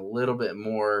bringing a little bit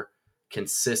more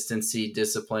consistency,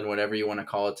 discipline, whatever you want to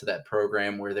call it, to that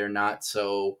program where they're not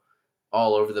so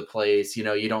all over the place. You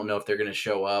don't know if they're going to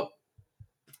show up.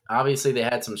 Obviously, they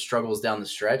had some struggles down the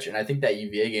stretch, and I think that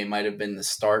UVA game might have been the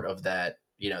start of that,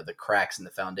 the cracks in the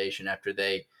foundation after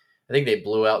I think they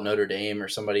blew out Notre Dame or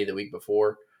somebody the week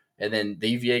before. And then the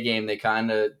UVA game, they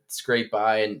kind of scraped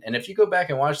by. And if you go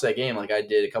back and watch that game like I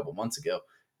did a couple months ago,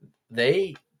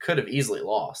 they could have easily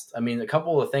lost. I mean, a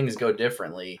couple of things go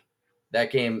differently.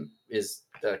 That game is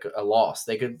a loss.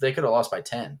 They could have lost by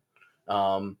 10.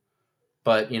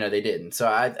 but they didn't. So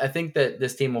I think that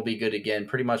this team will be good again,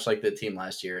 pretty much like the team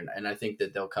last year, and I think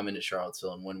that they'll come into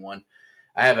Charlottesville and win one.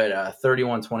 I have it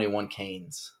 31-21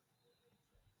 Canes.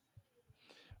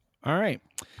 All right.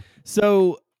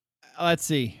 So let's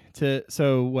see.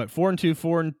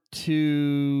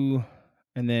 4-2,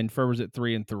 and then Ferber's at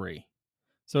 3-3.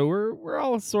 So we're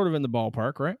all sort of in the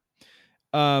ballpark, right?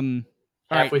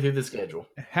 Halfway through the schedule.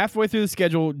 Halfway through the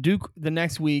schedule. Duke the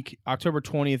next week, October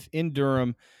 20th in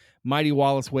Durham, Mighty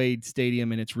Wallace Wade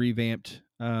Stadium in its revamped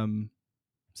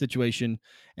situation,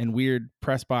 and weird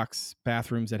press box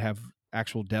bathrooms that have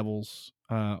actual devils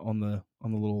on the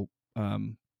little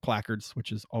placards,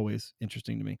 which is always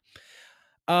interesting to me.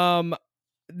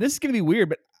 This is gonna be weird,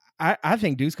 but I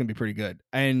think Duke's gonna be pretty good.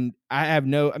 And I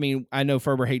know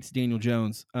Ferber hates Daniel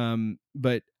Jones,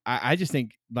 but I just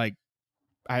think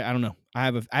I don't know. I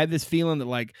have this feeling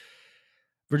that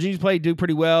Virginia's played Duke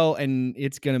pretty well, and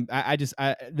it's gonna.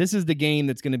 This is the game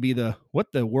that's gonna be the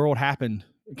what the world happened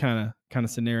kind of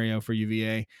scenario for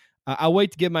UVA. I'll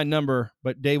wait to give my number,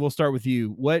 but Dave, we'll start with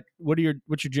you. What's your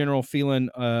general feeling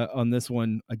on this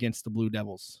one against the Blue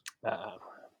Devils?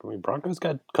 Broncos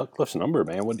got Cutcliffe's number,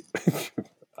 man.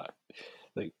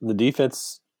 The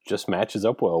defense just matches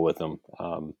up well with them.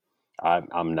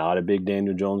 I'm not a big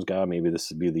Daniel Jones guy. Maybe this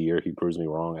would be the year he proves me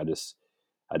wrong.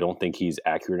 I don't think he's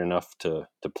accurate enough to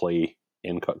play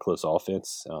in Cutcliffe's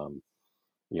offense.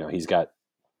 He's got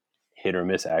hit or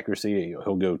miss accuracy.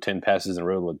 He'll go 10 passes in a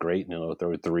row, look great, and he'll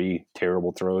throw 3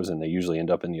 terrible throws, and they usually end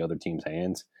up in the other team's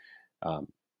hands.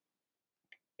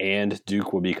 And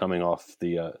Duke will be coming off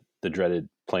the dreaded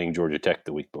playing Georgia Tech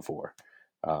the week before.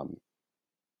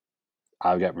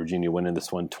 I've got Virginia winning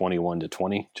this one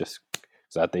 21-20, just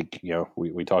because I think,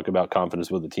 we talk about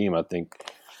confidence with the team. I think,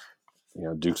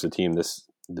 Duke's the team. This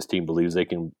team believes they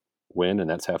can win, and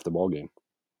that's half the ball game.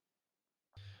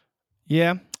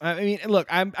 Yeah. I mean, look,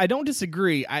 I don't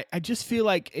disagree. I just feel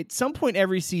like at some point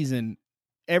every season,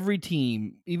 every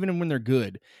team, even when they're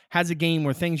good, has a game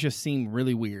where things just seem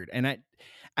really weird. And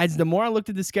as the more I looked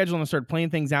at the schedule and I started playing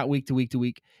things out week to week to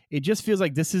week, it just feels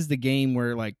like this is the game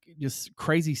where just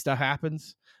crazy stuff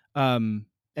happens. And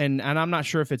I'm not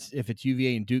sure if it's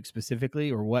UVA and Duke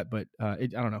specifically or what, but I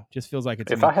don't know. Just feels like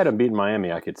it's. If I had them beaten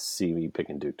Miami, I could see me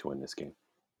picking Duke to win this game.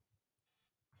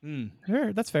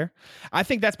 Sure, that's fair. I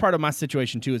think that's part of my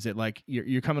situation too. Is that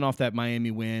you're coming off that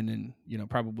Miami win, and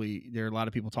probably there are a lot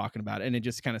of people talking about it, and it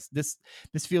just kind of this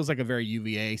feels like a very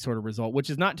UVA sort of result,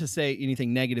 which is not to say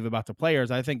anything negative about the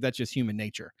players. I think that's just human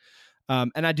nature,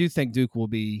 and I do think Duke will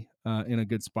be in a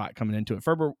good spot coming into it.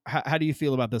 Ferber, how do you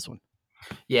feel about this one?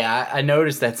 Yeah, I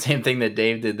noticed that same thing that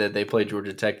Dave did, that they played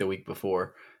Georgia Tech the week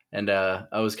before, and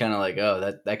I was kind of like,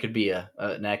 oh, that could be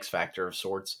an X factor of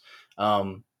sorts.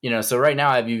 So right now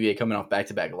I have UVA coming off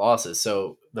back-to-back losses.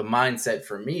 So the mindset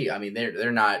for me, I mean,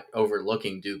 they're not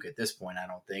overlooking Duke at this point, I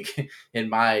don't think, in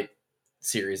my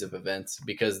series of events,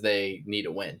 because they need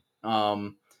a win.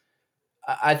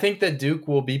 I think that Duke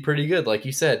will be pretty good, like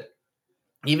you said.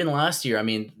 Even last year, I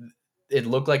mean, it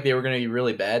looked like they were going to be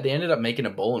really bad. They ended up making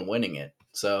a bowl and winning it.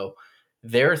 So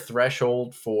their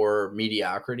threshold for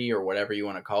mediocrity, or whatever you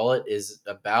want to call it, is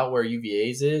about where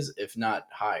UVA's is, if not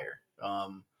higher.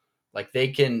 They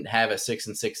can have a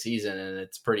 6-6 season, and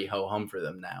it's pretty ho-hum for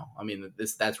them now. I mean,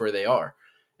 that's where they are,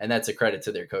 and that's a credit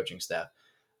to their coaching staff.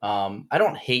 I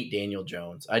don't hate Daniel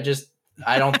Jones. I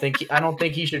don't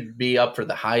think he should be up for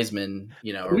the Heisman.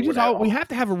 We have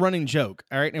to have a running joke,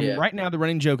 all right? And right now the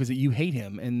running joke is that you hate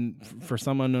him, and for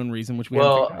some unknown reason, which we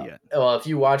haven't figured out yet. Well, if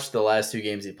you watch the last 2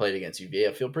 games he played against UVA,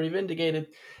 I feel pretty vindicated.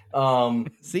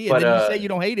 See, and then you say you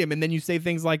don't hate him, and then you say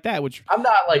things like that, which I'm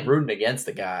not rooting against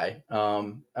the guy.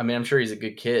 I mean, I'm sure he's a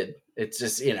good kid. It's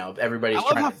just, everybody's. I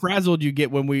love how frazzled you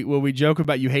get when we joke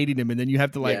about you hating him, and then you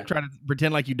have to try to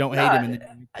pretend like you don't hate him.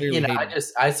 And then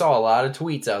I saw a lot of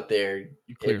tweets out there.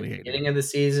 You clearly at the hate beginning of the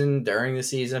season, during the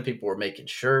season, people were making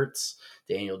shirts.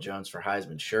 Daniel Jones for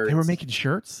Heisman shirts. They were making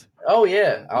shirts. Oh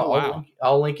yeah, wow.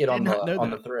 I'll link it on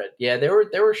the thread. Yeah, there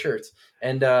were shirts,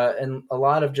 and a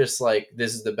lot of just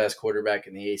this is the best quarterback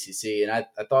in the ACC, and I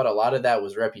thought a lot of that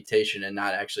was reputation and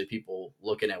not actually people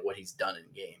looking at what he's done in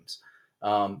games.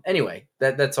 Anyway,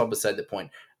 that's all beside the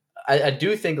point. I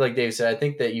do think, like Dave said, I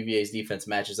think that UVA's defense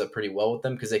matches up pretty well with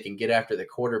them, because they can get after the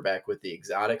quarterback with the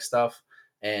exotic stuff,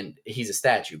 and he's a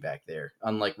statue back there,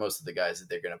 unlike most of the guys that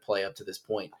they're going to play up to this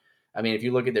point. I mean, if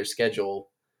you look at their schedule,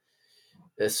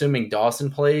 assuming Dawson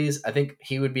plays, I think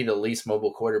he would be the least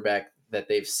mobile quarterback that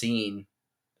they've seen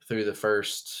through the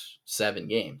first 7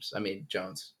 games. I mean,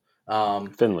 Jones.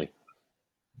 Finley.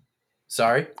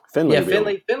 Sorry? Finley. Yeah,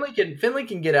 Finley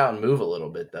can get out and move a little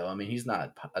bit, though. I mean, he's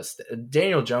not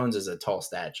Daniel Jones is a tall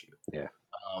statue. Yeah.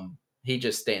 He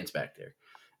just stands back there.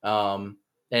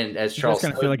 And as You Charles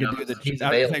kind of feel like a knows, dude that he's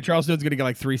available. Charles Snow's going to get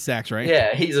like 3 sacks, right?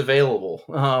 Yeah, he's available.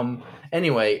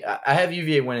 Anyway, I have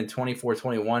UVA winning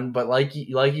 24-21, but like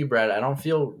you, Brad, I don't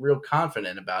feel real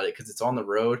confident about it because it's on the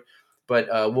road.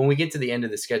 But when we get to the end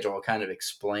of the schedule, I'll kind of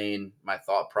explain my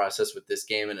thought process with this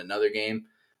game and another game.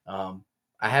 I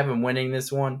have them winning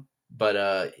this one, but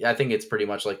I think it's pretty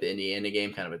much like the Indiana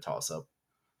game, kind of a toss-up.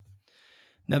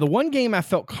 Now, the one game I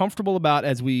felt comfortable about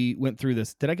as we went through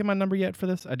this, did I get my number yet for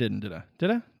this? I didn't, did I?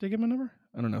 Did I get my number?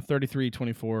 I don't know.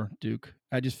 33-24 Duke.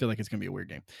 I just feel like it's going to be a weird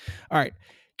game. All right.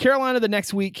 Carolina the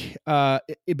next week,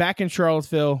 back in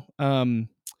Charlottesville.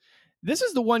 This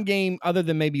is the one game other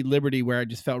than maybe Liberty where I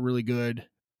just felt really good.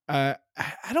 I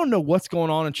don't know what's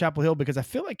going on in Chapel Hill because I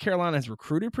feel like Carolina has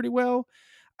recruited pretty well.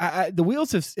 The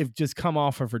wheels have just come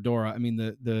off of Fedora. I mean,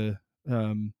 the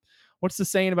what's the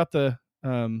saying about the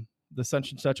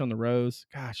such and such on the rose?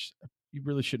 Gosh, you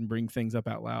really shouldn't bring things up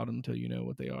out loud until you know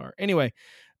what they are. Anyway,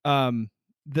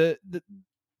 the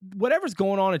whatever's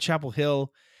going on at Chapel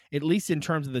Hill, at least in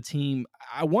terms of the team,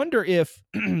 I wonder if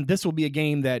this will be a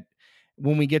game that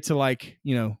when we get to like,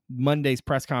 Monday's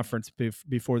press conference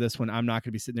before this one, I'm not going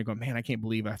to be sitting there going, man, I can't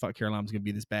believe I thought Carolina was going to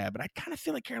be this bad, but I kind of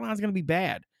feel like Carolina's going to be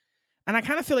bad. And I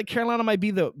kind of feel like Carolina might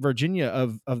be the Virginia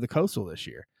of the Coastal this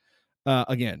year.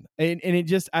 Again, and it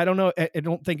just, I don't know. I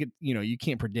don't think it, you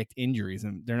can't predict injuries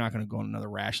and they're not going to go on another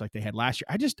rash like they had last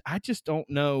year. I just don't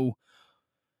know.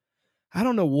 I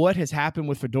don't know what has happened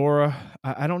with Fedora.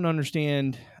 I don't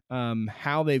understand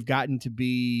how they've gotten to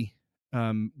be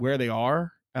where they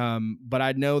are. But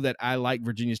I know that I like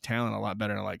Virginia's talent a lot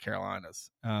better than I like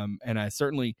Carolina's. And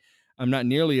I'm not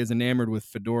nearly as enamored with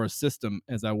Fedora's system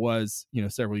as I was,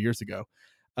 several years ago.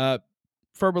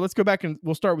 Ferber, let's go back and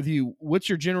we'll start with you. What's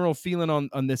your general feeling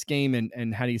on this game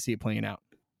and how do you see it playing out?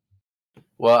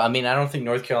 Well, I mean, I don't think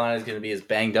North Carolina is going to be as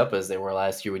banged up as they were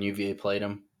last year when UVA played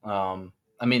them.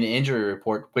 I mean, the injury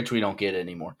report, which we don't get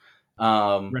anymore.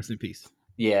 Rest in peace.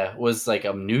 Yeah, was like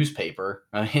a newspaper.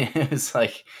 I mean, it was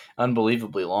like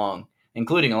unbelievably long,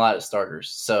 including a lot of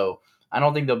starters. So I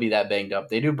don't think they'll be that banged up.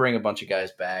 They do bring a bunch of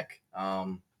guys back.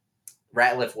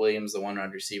 Ratliff Williams, the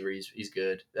one-round receiver, he's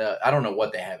good. I don't know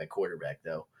what they have at quarterback,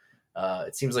 though.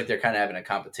 It seems like they're kind of having a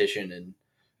competition. And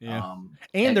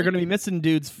and they're going to be missing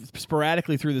dudes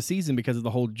sporadically through the season because of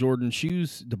the whole Jordan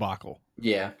shoes debacle.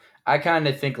 Yeah, I kind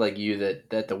of think like you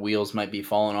that the wheels might be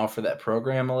falling off for that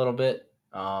program a little bit.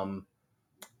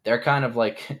 They're kind of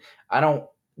like,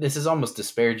 this is almost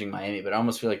disparaging Miami, but I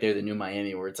almost feel like they're the new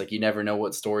Miami where it's like you never know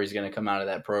what story is going to come out of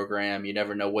that program. You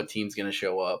never know what team's going to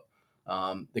show up.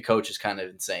 The coach is kind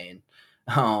of insane.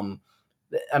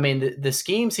 I mean, the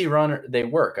schemes he run, they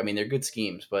work. I mean, they're good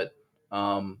schemes, but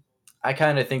I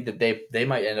kind of think that they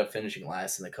might end up finishing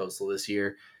last in the Coastal this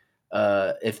year.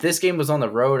 If this game was on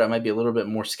the road, I might be a little bit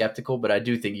more skeptical, but I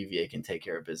do think UVA can take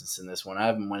care of business in this one. I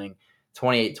have them winning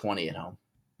 28-20 at home.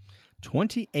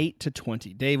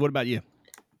 28-20. Dave, what about you?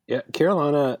 Yeah,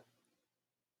 Carolina,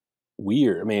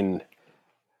 weird. I mean,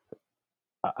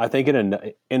 I think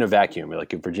in a vacuum,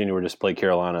 like if Virginia were just play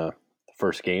Carolina the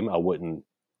first game, I wouldn't.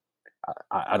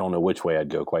 I don't know which way I'd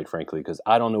go, quite frankly, because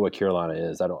I don't know what Carolina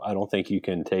is. I don't think you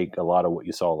can take a lot of what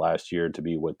you saw last year to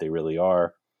be what they really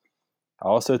are. I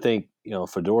also think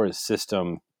Fedora's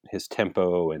system, his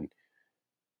tempo, and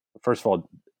first of all,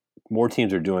 more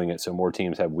teams are doing it, so more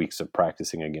teams have weeks of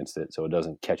practicing against it, so it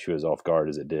doesn't catch you as off guard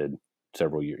as it did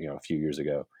a few years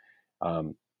ago.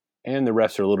 And the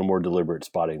refs are a little more deliberate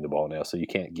spotting the ball now, so you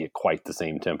can't get quite the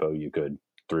same tempo you could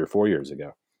 3 or 4 years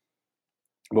ago.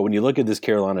 But when you look at this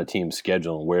Carolina team's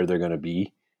schedule and where they're going to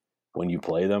be when you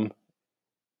play them,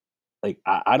 like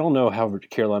I don't know how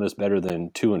Carolina's better than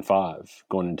 2-5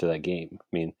 going into that game. I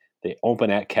mean, they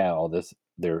open at Cal.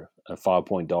 They're a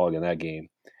 5-point dog in that game.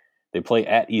 They play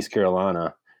at East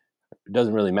Carolina. It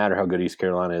doesn't really matter how good East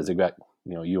Carolina is. They've got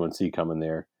UNC coming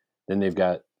there. Then they've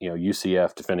got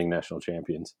UCF, defending national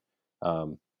champions.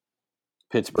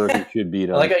 Pittsburgh, who should beat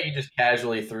them. I like how you just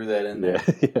casually threw that in there.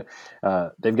 Yeah.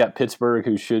 They've got Pittsburgh,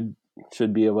 who should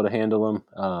be able to handle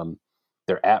them.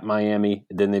 They're at Miami.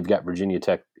 Then they've got Virginia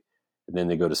Tech. And then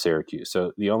they go to Syracuse.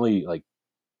 So the only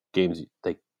games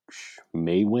they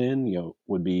may win,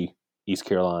 would be East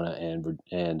Carolina and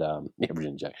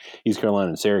Virginia Tech, East Carolina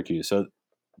and Syracuse. So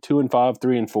 2-5,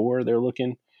 3-4, they're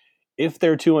looking. If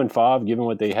they're 2-5, given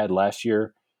what they had last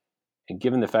year, and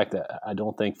given the fact that I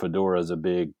don't think Fedora is a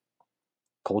big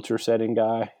culture setting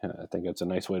guy, I think that's a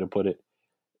nice way to put it.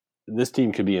 This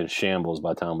team could be in shambles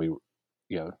by the time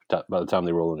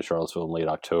they roll into Charlottesville in late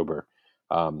October.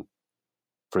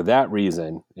 For that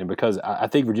reason, and because I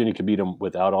think Virginia could beat them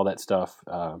without all that stuff,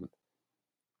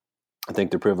 I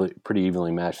think they're pretty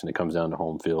evenly matched when it comes down to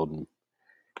home field. And,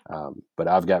 but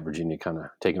I've got Virginia kind of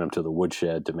taking them to the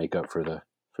woodshed to make up for the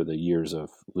years of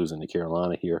losing to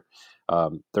Carolina here.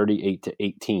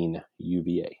 38-18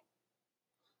 UVA.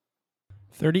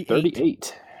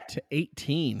 38 to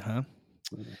 18, huh?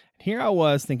 Mm-hmm. Here I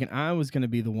was thinking I was going to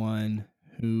be the one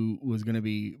who was going to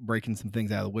be breaking some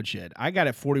things out of the woodshed. I got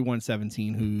it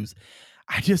 41-17 Hoos.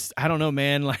 I don't know,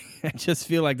 man. Like, I just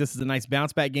feel like this is a nice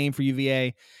bounce back game for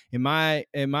UVA. In my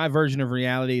version of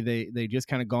reality, they just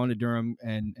kind of gone to Durham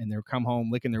and they're come home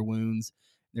licking their wounds.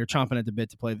 They're chomping at the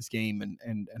bit to play this game,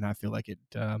 and I feel like it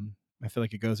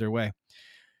goes their way.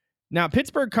 Now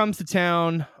Pittsburgh comes to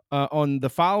town on the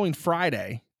following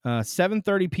Friday,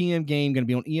 7:30 p.m. game, going to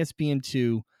be on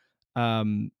ESPN2.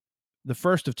 The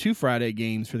first of two Friday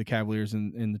games for the Cavaliers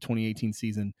in the 2018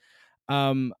 season.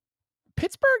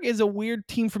 Pittsburgh is a weird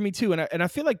team for me too, and I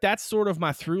feel like that's sort of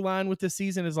my through line with this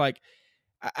season is like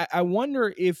I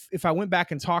wonder if I went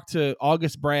back and talked to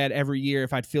August Brad every year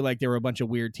if I'd feel like there were a bunch of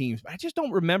weird teams, but I just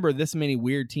don't remember this many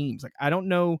weird teams. Like I don't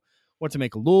know what to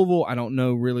make of Louisville. I don't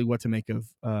know really what to make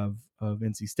of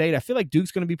NC State. I feel like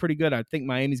Duke's going to be pretty good. I think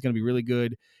Miami's going to be really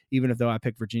good, even if though I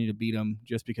picked Virginia to beat them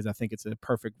just because I think it's a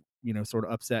perfect, sort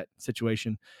of upset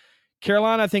situation.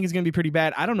 Carolina, I think is going to be pretty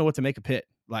bad. I don't know what to make of Pitt.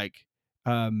 Like,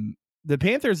 the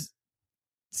Panthers,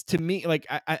 to me, like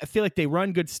I feel like they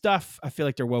run good stuff. I feel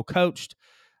like they're well coached.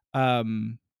 I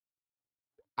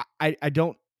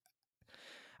don't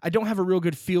have a real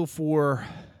good feel for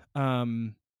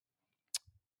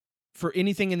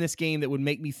anything in this game that would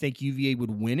make me think UVA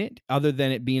would win it, other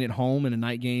than it being at home in a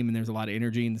night game and there's a lot of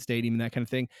energy in the stadium and that kind of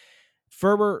thing.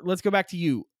 Ferber, let's go back to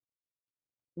you.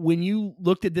 When you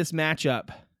looked at this matchup,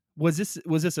 was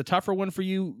this a tougher one for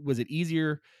you? Was it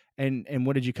easier? And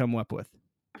what did you come up with?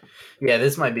 Yeah,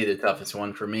 this might be the toughest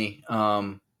one for me.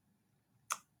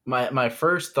 My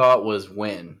first thought was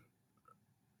win.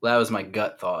 That was my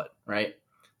gut thought, right?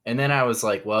 And then I was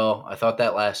like, well, I thought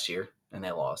that last year and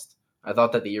they lost. I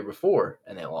thought that the year before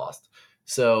and they lost.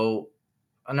 So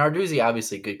Narduzzi,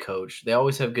 obviously good coach. They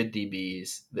always have good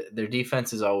DBs. Their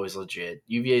defense is always legit.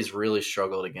 UVA's really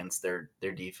struggled against their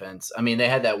defense. I mean, they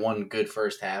had that one good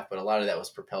first half, but a lot of that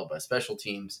was propelled by special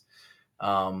teams.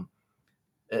 The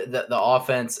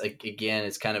offense, again,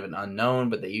 is kind of an unknown,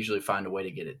 but they usually find a way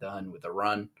to get it done with a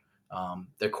run.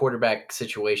 Their quarterback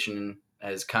situation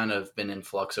has kind of been in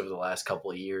flux over the last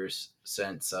couple of years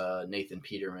since Nathan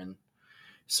Peterman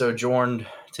sojourned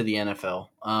to the NFL.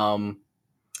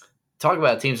 Talk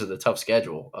about teams with a tough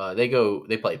schedule.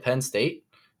 They play Penn State,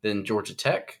 then Georgia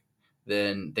Tech,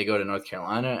 then they go to North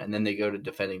Carolina, and then they go to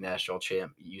defending national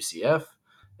champ UCF,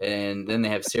 and then they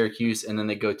have Syracuse, and then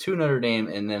they go to Notre Dame,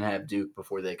 and then have Duke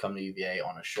before they come to UVA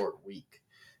on a short week.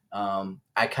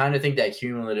 I kind of think that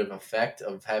cumulative effect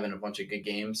of having a bunch of good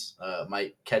games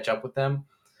might catch up with them.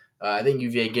 I think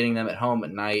UVA getting them at home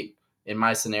at night, in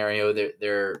my scenario,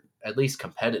 they're at least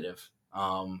competitive,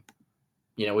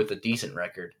 with a decent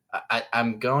record.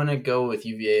 I'm going to go with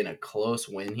UVA in a close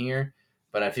win here,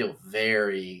 but I feel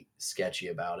very sketchy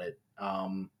about it.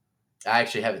 I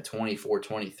actually have it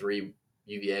 24-23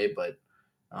 UVA, but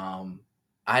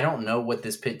I don't know what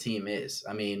this Pitt team is.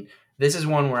 I mean, this is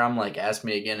one where I'm like, ask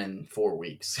me again in 4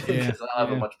 weeks because I'll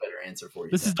have a much better answer for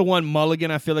you. This is the one mulligan.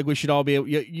 I feel like we should all be able,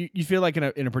 you feel like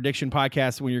in a prediction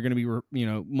podcast when you're going to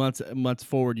be, months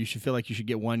forward, you should feel like you should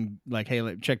get one like,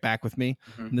 hey, check back with me.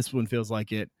 Mm-hmm. And this one feels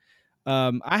like it.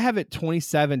 I have it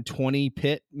 27-20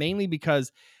 Pitt, mainly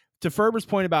because to Ferber's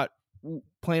point about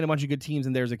playing a bunch of good teams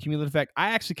and there's a cumulative effect.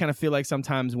 I actually kind of feel like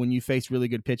sometimes when you face really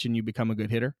good pitching, you become a good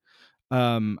hitter.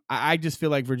 I just feel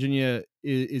like Virginia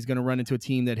is going to run into a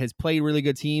team that has played really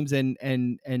good teams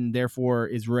and therefore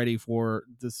is ready for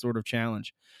this sort of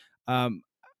challenge.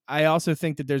 I also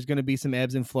think that there's going to be some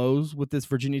ebbs and flows with this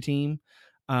Virginia team.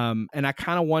 And I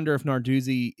kind of wonder if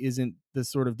Narduzzi isn't the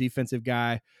sort of defensive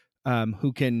guy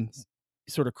who can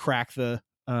sort of crack the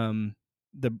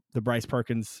Bryce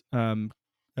Perkins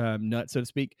nut, so to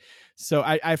speak. So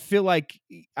I feel like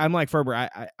I'm like Ferber.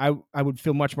 I would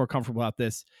feel much more comfortable about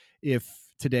this if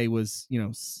today was,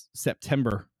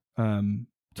 September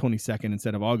 22nd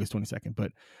instead of August 22nd.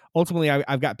 But ultimately,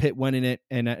 I've got Pitt winning it,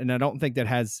 and I don't think that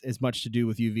has as much to do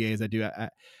with UVA as I do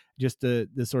just the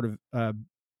sort of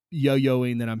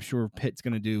yo-yoing that I'm sure Pitt's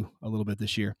going to do a little bit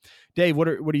this year. Dave, what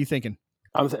are you thinking?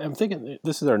 I'm thinking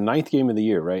this is our 9th game of the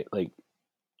year, right? Like,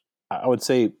 I would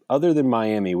say other than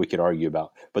Miami, we could argue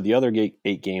about, but the other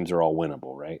 8 games are all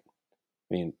winnable, right?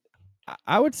 I mean,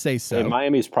 I would say so. And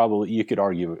Miami's probably, you could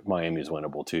argue Miami's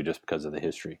winnable too, just because of the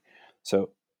history. So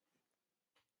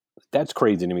that's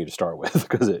crazy to me to start with,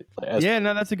 because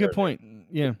that's a good point.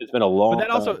 Yeah. It's been a long But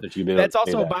time that you've been that's able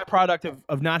to say also a that. byproduct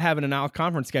of not having an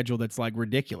out-conference schedule that's like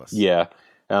ridiculous. Yeah.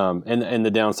 And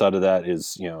the downside of that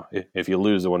is, if you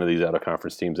lose to one of these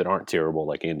out-of-conference teams that aren't terrible,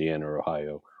 like Indiana or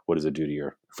Ohio, what does it do to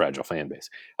your fragile fan base?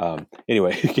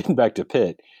 Anyway, getting back to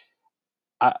Pitt,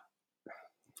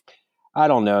 I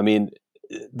don't know. I mean,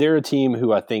 they're a team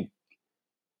who I think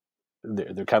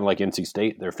they're kind of like NC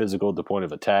State. They're physical at the point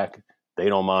of attack. They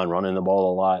don't mind running the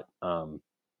ball a lot.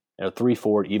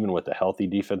 3-4, even with a healthy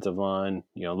defensive line,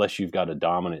 unless you've got a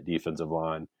dominant defensive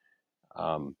line,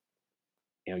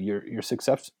 you're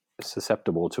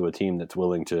susceptible to a team that's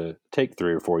willing to take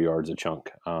 3 or 4 yards a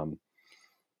chunk.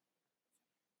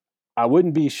 I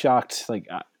wouldn't be shocked.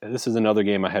 This is another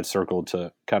game I had circled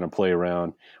to kind of play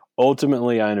around.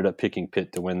 Ultimately, I ended up picking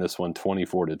Pitt to win this one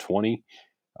 24-20.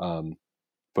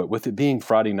 But with it being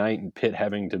Friday night and Pitt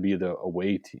having to be the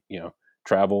away,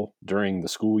 travel during the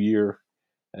school year,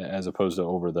 as opposed to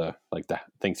over the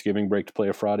Thanksgiving break to play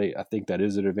a Friday, I think that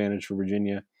is an advantage for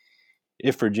Virginia.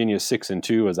 If Virginia's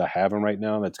 6-2, as I have them right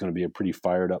now, that's going to be a pretty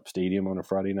fired up stadium on a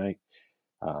Friday night.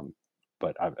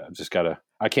 But I've just got to.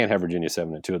 I can't have Virginia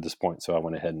 7-2 at this point, so I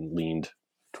went ahead and leaned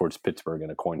towards Pittsburgh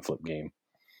in a coin flip game.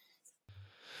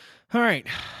 All right.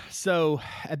 So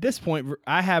at this point,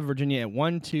 I have Virginia at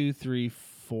 1, 2, 3,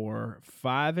 4,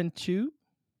 5-2.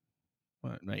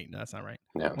 Wait, no, that's not right.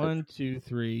 No, 1, 2,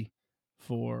 3,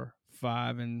 4,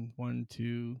 5, and 1,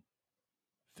 2,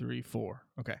 3, 4.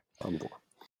 Okay. I'm 4.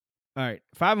 All right.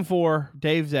 5 and 4.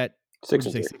 Dave's at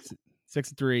 6-3.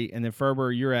 6-3, and then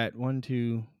Ferber, you're at 1,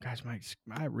 2. Gosh,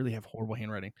 I really have horrible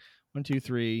handwriting. 1, 2,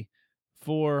 3,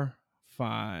 4,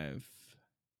 5,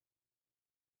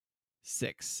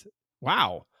 6.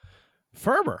 Wow,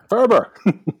 Ferber.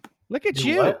 Look at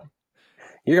you. What?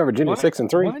 You got Virginia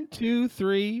 6-3. 1, 2,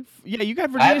 3. Yeah, you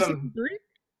got Virginia 6-3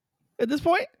 at this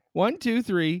point. 1, 2,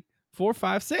 3, 4,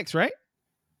 5, 6. Right?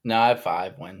 No, I have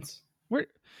 5 wins. Where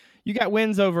you got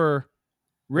wins over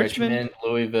Richmond,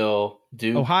 Louisville,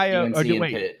 Duke, Ohio, UNC, and and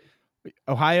Pitt.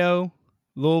 Ohio,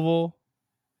 Louisville.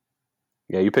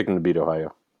 Yeah, you picked them to beat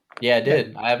Ohio. Yeah, I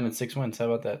did. I have them at 6 wins. How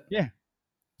about that? Yeah.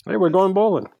 Hey, we're going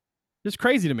bowling. Just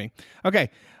crazy to me. Okay.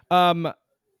 How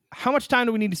much time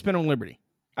do we need to spend on Liberty?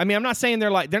 I mean, I'm not saying they're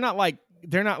not like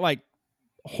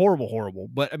horrible,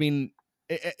 but I mean,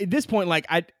 at this point,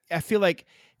 I feel like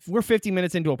if we're 50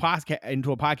 minutes into a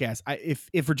podcast,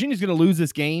 if Virginia's going to lose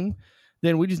this game,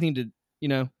 then we just need to,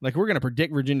 we're going to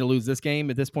predict Virginia to lose this game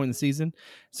at this point in the season.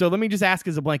 So let me just ask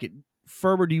as a blanket,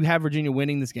 Ferber, do you have Virginia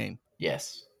winning this game?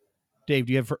 Yes. Dave,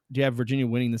 do you have Virginia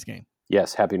winning this game?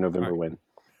 Yes. Happy November win.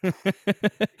 Been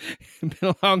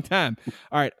a long time.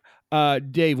 All right.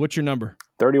 Dave, what's your number?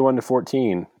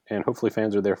 31-14, and hopefully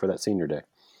fans are there for that senior day.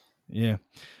 Yeah.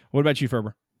 What about you,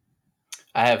 Ferber?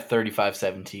 I have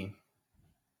 35-17.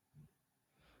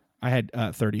 I had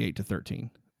 38-13.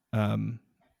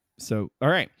 So, all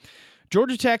right.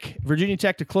 Georgia Tech, Virginia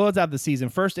Tech to close out the season.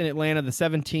 First in Atlanta, the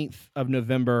 17th of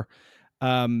November.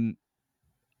 Again,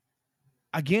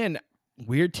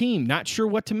 weird team. Not sure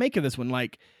what to make of this one.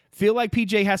 Feel like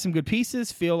PJ has some good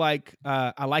pieces. Feel like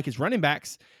I like his running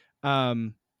backs.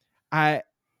 I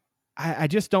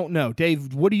just don't know.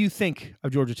 Dave, what do you think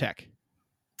of Georgia Tech?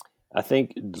 I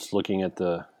think just looking at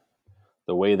the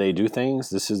way they do things,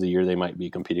 this is the year they might be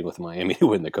competing with Miami to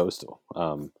win the Coastal.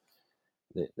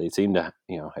 They seem to,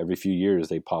 every few years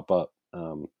they pop up.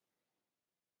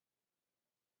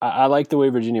 I like the way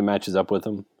Virginia matches up with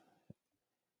them.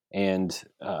 And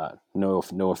no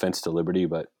offense to Liberty,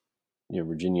 but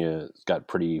Virginia's got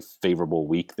pretty favorable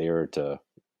week there to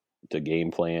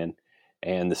game plan,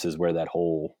 and this is where that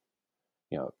whole,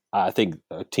 I think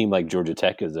a team like Georgia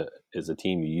Tech is a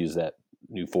team you use that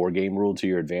new 4-game rule to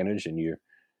your advantage, and you're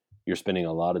spending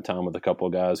a lot of time with a couple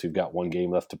of guys who've got one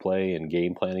game left to play and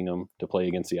game planning them to play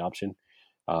against the option.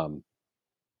 So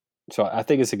I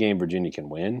think it's a game Virginia can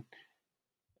win.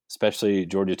 Especially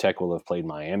Georgia Tech will have played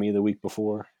Miami the week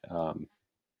before.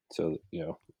 So,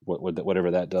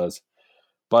 whatever that does.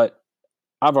 But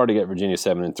I've already got Virginia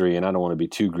 7-3, and I don't want to be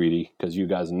too greedy because you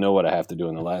guys know what I have to do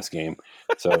in the last game.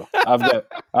 So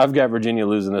I've got Virginia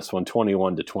losing this one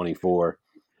 21-24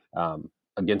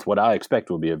 against what I expect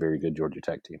will be a very good Georgia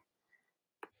Tech team.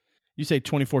 You say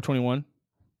 24-21?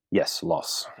 Yes,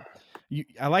 loss.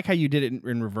 I like how you did it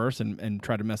in reverse and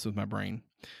try to mess with my brain.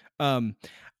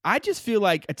 I just feel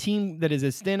like a team that is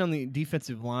as thin on the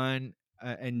defensive line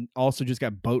and also just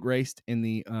got boat raced in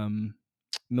the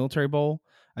Military Bowl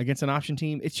against an option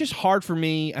team. It's just hard for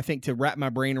me, I think, to wrap my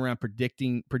brain around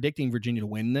predicting Virginia to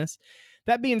win this.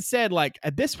 That being said,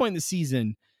 at this point in the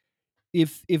season,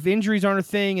 if injuries aren't a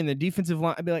thing and the defensive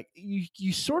line, I'd be like,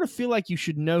 you sort of feel like you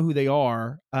should know who they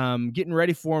are. Getting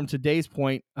ready for them, to Dave's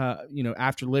point,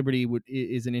 after Liberty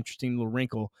is an interesting little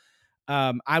wrinkle.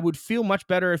 I would feel much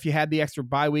better if you had the extra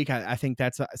bye week. I think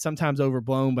that's sometimes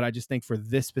overblown, but I just think for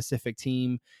this specific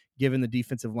team, given the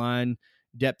defensive line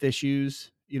depth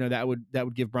issues, that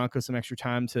would give Broncos some extra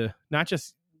time to not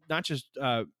just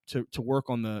to work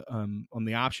on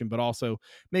the option, but also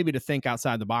maybe to think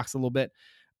outside the box a little bit.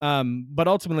 But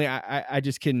ultimately, I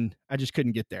just couldn't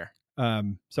get there.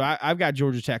 So I've got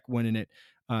Georgia Tech winning it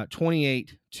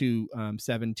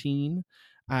 28-17.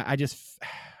 I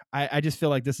just feel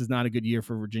like this is not a good year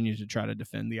for Virginia to try to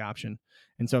defend the option.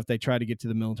 And so if they try to get to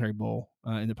the Military Bowl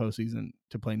in the postseason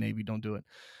to play Navy, don't do it.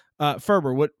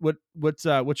 Ferber, what's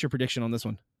your prediction on this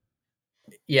one?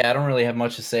 Yeah, I don't really have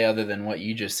much to say other than what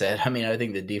you just said. I mean, I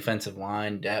think the defensive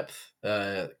line depth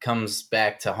comes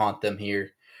back to haunt them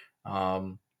here.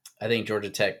 I think Georgia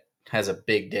Tech has a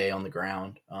big day on the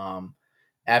ground.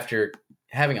 After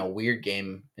having a weird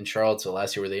game in Charlottesville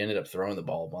last year where they ended up throwing the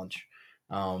ball a bunch.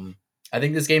 I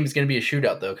think this game is going to be a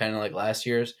shootout, though, kind of like last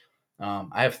year's.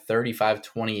 I have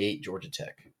 35-28 Georgia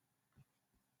Tech.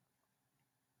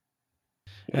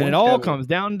 And it all comes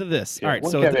down to this. Yeah, all right.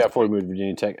 One So caveat before we move to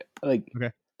Virginia Tech.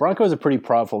 Okay. Bronco's a pretty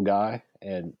prideful guy,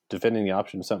 and defending the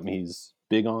option is something he's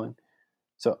big on.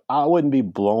 So I wouldn't be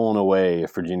blown away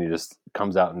if Virginia just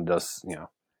comes out and does,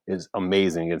 is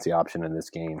amazing against the option in this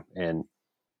game.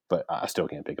 But I still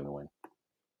can't pick him to win.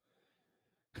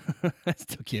 I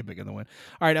still can't pick him to win.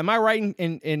 All right. Am I right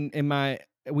in my?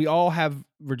 We all have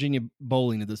Virginia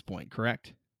bowling at this point,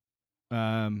 correct?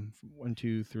 1,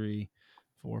 2, 3,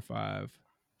 4, 5,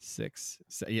 6.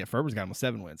 Yeah, Ferber's got almost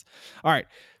 7 wins. All right.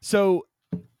 So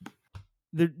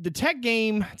the Tech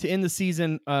game to end the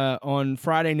season on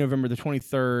Friday, November the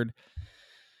 23rd.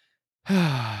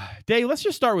 Dave, let's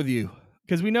just start with you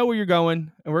because we know where you're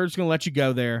going, and we're just going to let you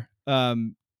go there.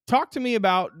 Talk to me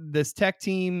about this Tech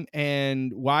team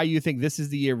and why you think this is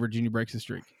the year Virginia breaks the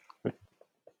streak. I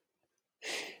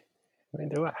mean,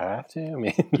 do I have to? I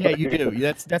mean, yeah, you do.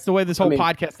 That's the way this whole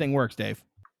podcast thing works, Dave.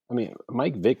 I mean,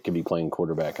 Mike Vick could be playing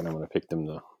quarterback, and I'm going to pick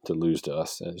them to lose to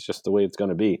us. It's just the way it's going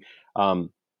to be.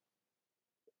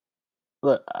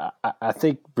 Look, I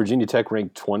think Virginia Tech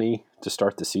ranked 20 to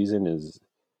start the season is,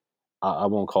 I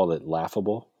won't call it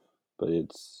laughable, but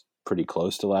it's pretty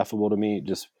close to laughable to me.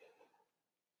 Just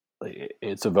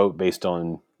it's a vote based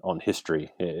on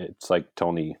history. It's like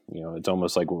Tony, it's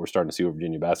almost like what we're starting to see with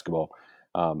Virginia basketball,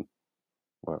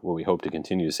 what we hope to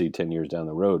continue to see 10 years down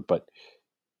the road. But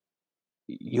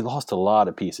you lost a lot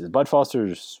of pieces. Bud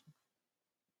Foster's,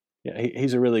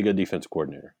 he's a really good defensive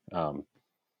coordinator.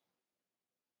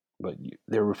 But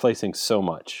they're replacing so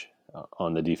much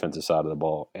on the defensive side of the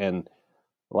ball. And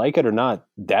like it or not,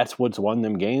 that's what's won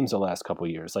them games the last couple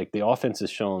of years. Like the offense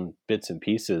has shown bits and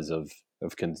pieces of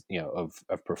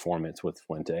performance with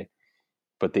Fuente,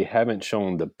 but they haven't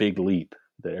shown the big leap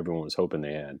that everyone was hoping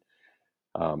they had.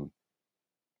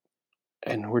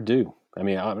 And we're due. I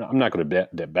mean, I'm not going to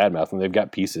badmouth them. They've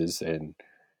got pieces, and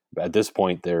at this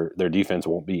point, their defense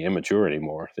won't be immature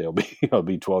anymore. They'll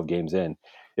be 12 games in.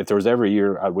 If there was ever a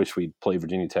year I wish we'd play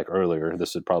Virginia Tech earlier,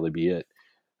 this would probably be it.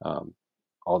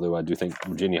 Although I do think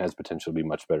Virginia has potential to be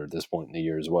much better at this point in the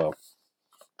year as well.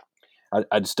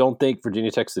 I just don't think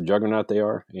Virginia Tech's the juggernaut they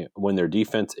are. When their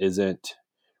defense isn't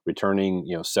returning,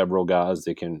 several guys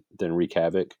they can then wreak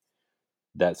havoc,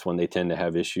 that's when they tend to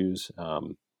have issues.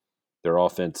 Their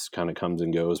offense kind of comes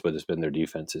and goes, but it's been their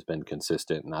defense has been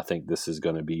consistent. And I think this is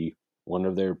going to be one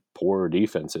of their poorer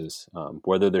defenses.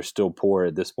 Whether they're still poor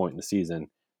at this point in the season,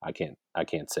 I can't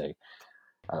say.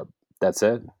 That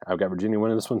said, I've got Virginia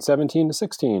winning this one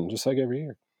 17-16, just like every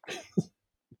year.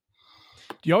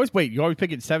 Do you always pick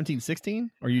it 17-16,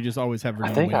 or you just always have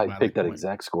Virginia? I think I picked that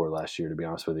exact score last year, to be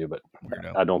honest with you, but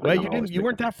I don't think you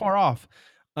weren't that far off.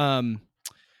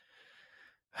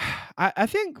 I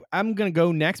think I'm gonna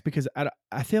go next because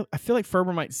I feel like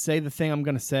Ferber might say the thing I'm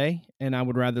gonna say, and I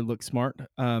would rather look smart.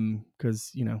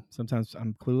 Because sometimes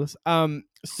I'm clueless.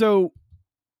 So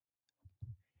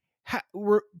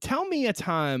tell me a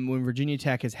time when Virginia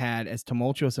Tech has had as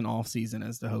tumultuous an off season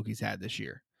as the Hokies had this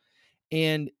year,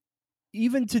 and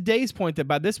even today's point that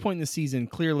by this point in the season,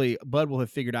 clearly Bud will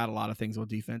have figured out a lot of things with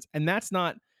defense, and that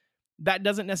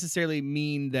doesn't necessarily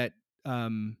mean that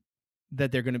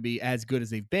that they're going to be as good as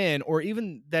they've been, or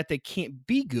even that they can't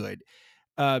be good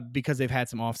because they've had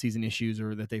some offseason issues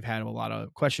or that they've had a lot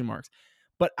of question marks.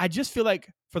 But I just feel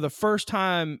like for the first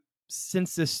time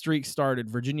since this streak started,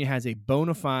 Virginia has a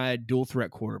bona fide dual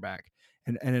threat quarterback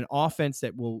and an offense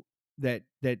that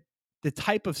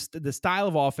the style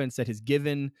of offense that has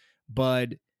given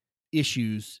Bud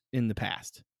issues in the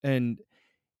past. And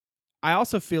I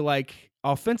also feel like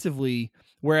offensively,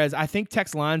 whereas I think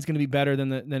Tech's line is going to be better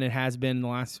than it has been in the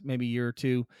last maybe year or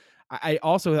two.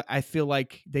 I feel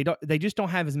like they just don't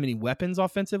have as many weapons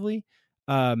offensively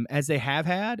as they have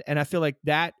had. And I feel like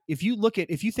that if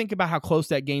you think about how close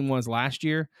that game was last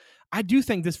year, I do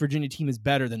think this Virginia team is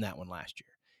better than that one last year.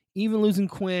 Even losing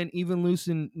Quinn, even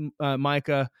losing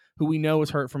Micah, who we know was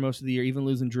hurt for most of the year, even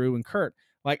losing Drew and Kurt,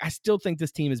 like I still think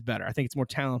this team is better. I think it's more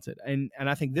talented, and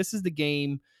I think this is the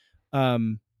game.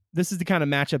 This is the kind of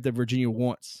matchup that Virginia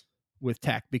wants with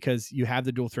Tech because you have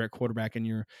the dual threat quarterback and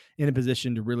you're in a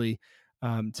position to really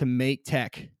to make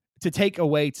Tech to take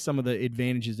away some of the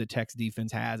advantages that Tech's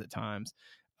defense has at times.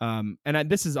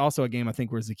 This is also a game I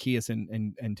think where Zacchaeus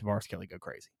and Tavares Kelly go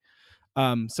crazy.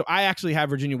 So I actually have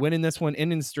Virginia winning this one,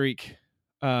 ending the streak,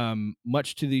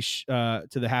 much to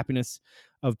the happiness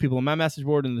of people on my message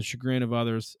board and the chagrin of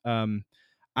others.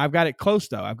 I've got it close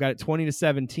though. I've got it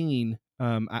 20-17.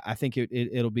 I think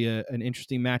it'll be an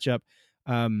interesting matchup.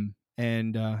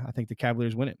 And I think the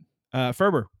Cavaliers win it.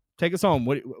 Ferber, take us home.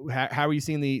 How are you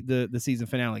seeing the season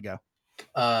finale go?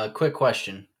 Quick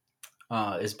question.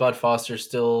 Is Bud Foster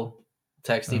still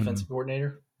Tech's defensive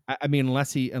coordinator? I mean,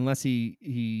 unless he.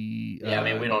 Yeah, I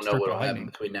mean, we don't know what will happen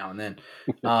between now and then.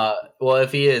 Well,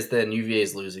 if he is, then UVA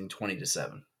is losing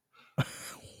 20-7.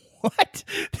 What?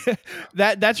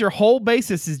 That's your whole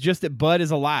basis is just that Bud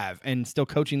is alive and still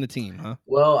coaching the team, huh?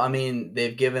 Well, I mean,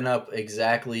 they've given up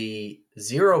exactly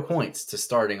 0 points to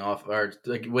starting off or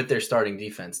with their starting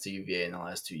defense to UVA in the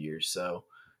last 2 years. So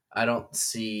I don't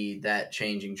see that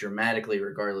changing dramatically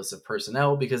regardless of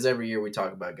personnel because every year we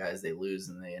talk about guys they lose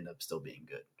and they end up still being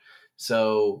good.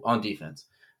 So on defense,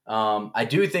 I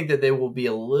do think that they will be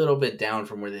a little bit down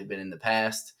from where they've been in the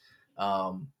past.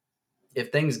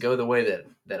 If things go the way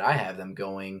that I have them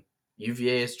going,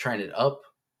 UVA has trended up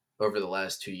over the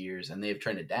last 2 years and they've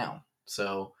trended down.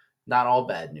 So not all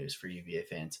bad news for UVA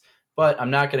fans. But I'm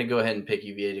not going to go ahead and pick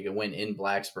UVA to go win in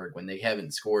Blacksburg when they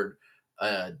haven't scored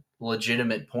a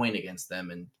legitimate point against them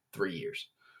in 3 years.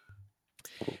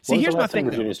 See, here's my thing.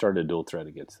 Virginia started a dual threat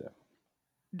against them.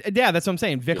 Yeah, that's what I'm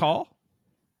saying. Vic Hall.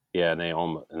 Yeah,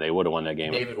 and they would have won that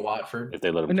game. David Watford, if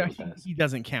they let him. No, he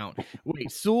doesn't count.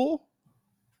 Wait, Sewell.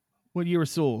 What year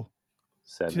was Sewell?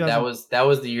 That was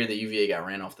the year that UVA got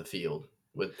ran off the field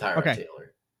with Tyrod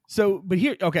Taylor. So,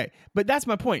 but that's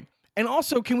my point. And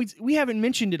also, we haven't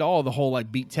mentioned at all the whole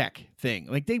like beat Tech thing.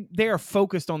 Like they are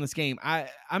focused on this game.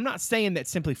 I'm not saying that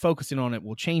simply focusing on it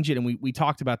will change it, and we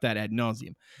talked about that ad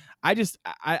nauseum.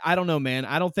 I don't know, man.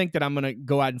 I don't think that I'm gonna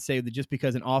go out and say that just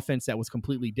because an offense that was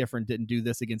completely different didn't do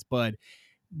this against Bud,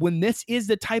 when this is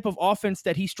the type of offense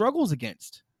that he struggles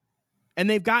against, and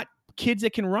they've got kids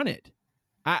that can run it.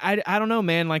 I don't know,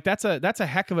 man. Like that's a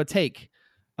heck of a take,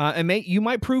 and you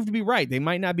might prove to be right. They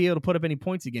might not be able to put up any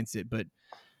points against it, but.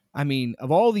 I mean,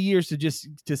 of all the years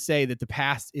to say that the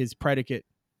past is predicate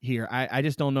here, I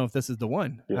just don't know if this is the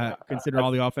one, considering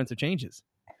all the offensive changes.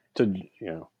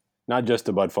 Not just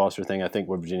the Bud Foster thing. I think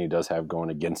what Virginia does have going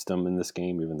against them in this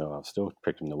game, even though I've still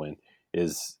picked them to win,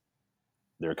 is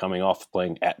they're coming off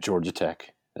playing at Georgia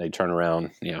Tech. They turn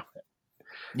around, Yeah,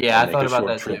 I thought about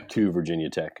that trip to Virginia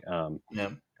Tech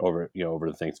over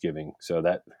the Thanksgiving. So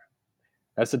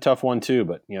that's a tough one too.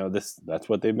 But that's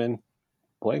what they've been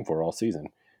playing for all season.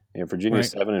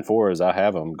 Virginia's 7-4 as I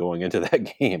have them going into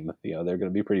that game. They're going to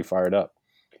be pretty fired up.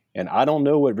 And I don't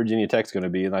know what Virginia Tech's going to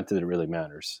be, not that it really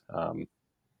matters.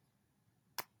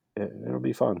 It'll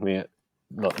be fun. I mean,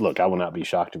 look, I will not be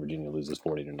shocked if Virginia loses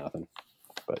 40-0,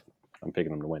 but I'm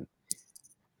picking them to win.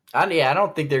 I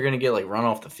don't think they're going to get run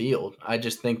off the field. I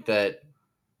just think that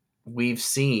we've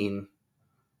seen,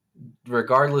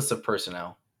 regardless of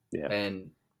personnel and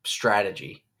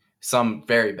strategy, some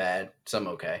very bad, some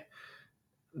okay.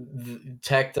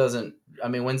 Tech doesn't. I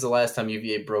mean, when's the last time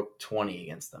UVA broke 20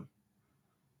 against them?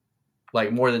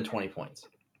 More than 20 points.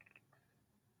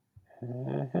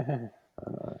 I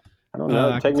don't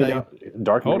know. Take me down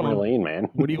dark memory lane, man.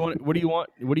 What do you want? What do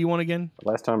you want again?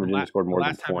 Last time Virginia scored more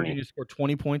than 20. Virginia scored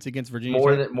 20 points against Virginia.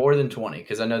 More than 20,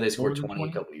 because I know they scored 20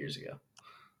 a couple years ago.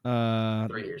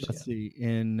 3 years ago. Let's see.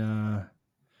 In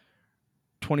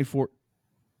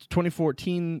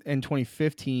 2014 and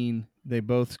 2015, they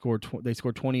both scored. They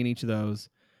scored 20 in each of those.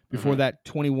 Before that,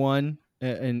 21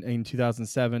 in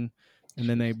 2007, and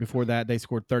then before that they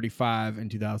scored 35 in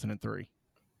 2003.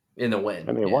 In the win,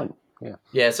 and they won. Yeah.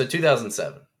 Yeah. So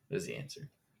 2007 is the answer.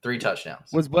 3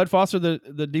 touchdowns. Was Bud Foster the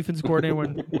defensive coordinator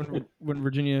when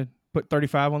Virginia put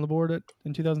 35 on the board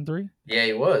in 2003? Yeah,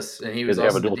 he was, and he was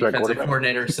also the defensive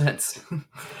coordinator since.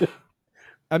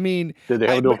 I mean, did they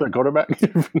have a different quarterback?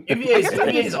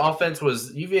 UVA's offense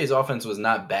was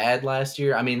not bad last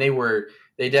year. I mean,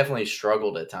 they definitely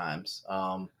struggled at times.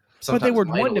 But they were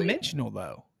one-dimensional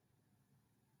though.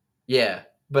 Yeah,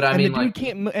 but I mean, the dude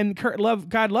can't. And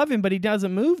God love him, but he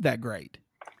doesn't move that great.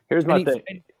 Here's my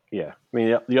thing. Yeah, I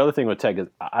mean, the other thing with Tech is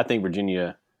I think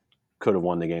Virginia could have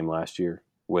won the game last year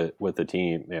with the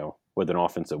team, with an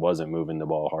offense that wasn't moving the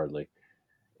ball hardly.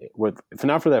 If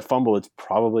not for that fumble, it's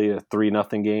probably a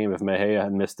 3-0 game. If Mejia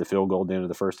had missed the field goal at the end of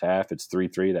the first half, it's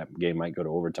 3-3. That game might go to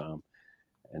overtime.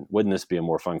 And wouldn't this be a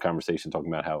more fun conversation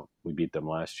talking about how we beat them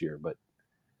last year? But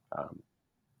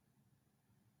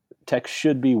Tech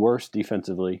should be worse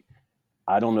defensively.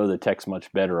 I don't know that Tech's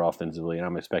much better offensively, and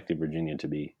I'm expecting Virginia to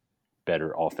be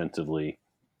better offensively.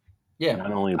 Yeah,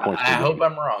 not only in points. I hope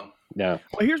I'm wrong. Yeah.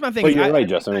 Well, here's my thing. Well, you're right,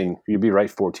 Justin. I mean, you'd be right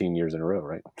 14 years in a row,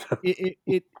 right?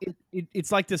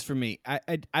 It's like this for me.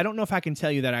 I don't know if I can tell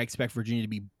you that I expect Virginia to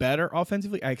be better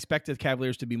offensively. I expect the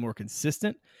Cavaliers to be more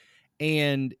consistent.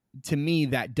 And to me,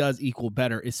 that does equal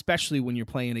better, especially when you're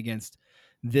playing against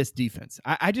this defense.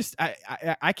 I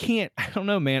can't, I don't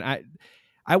know, man.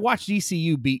 I watched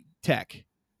ECU beat Tech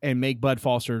and make Bud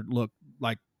Foster look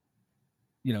like,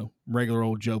 regular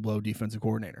old Joe Blow defensive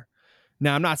coordinator.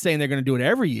 Now, I'm not saying they're going to do it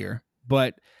every year,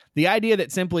 but the idea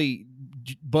that simply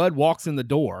Bud walks in the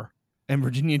door and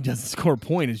Virginia doesn't score a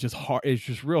point is just hard. It's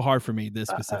just real hard for me. This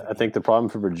specific. I think the problem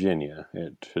for Virginia,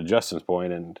 to Justin's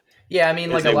point, and yeah, I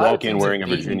mean, like they a lot walk of in wearing a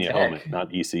Tech. Virginia helmet,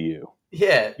 not ECU.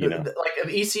 Yeah, like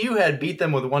if ECU had beat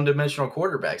them with one-dimensional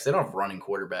quarterbacks, they don't have running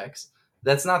quarterbacks.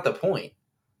 That's not the point.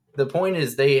 The point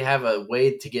is they have a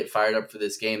way to get fired up for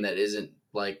this game that isn't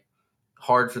like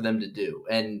hard for them to do,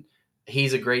 and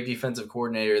he's a great defensive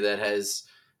coordinator that has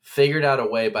figured out a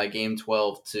way by game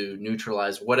 12 to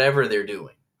neutralize whatever they're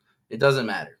doing. It doesn't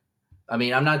matter. I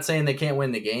mean, I'm not saying they can't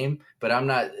win the game, but I'm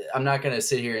not going to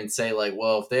sit here and say like,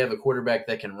 well, if they have a quarterback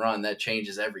that can run, that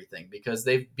changes everything, because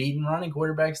they've beaten running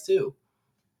quarterbacks too.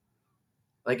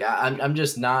 Like I'm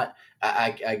just not.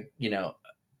 You're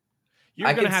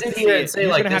going to have to see it. Say,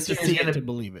 you're like, going to have to see it to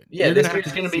believe it. Yeah, this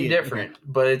year's going to be different.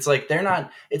 But it's like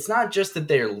it's not just that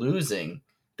they're losing.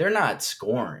 They're not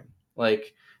scoring.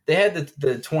 Like, they had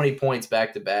the 20 points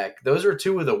back to back. Those are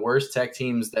two of the worst Tech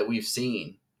teams that we've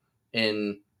seen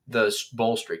in the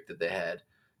bowl streak that they had.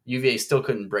 UVA still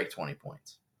couldn't break 20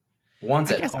 points.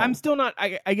 Once at home. I'm still not.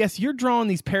 I guess you're drawing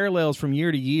these parallels from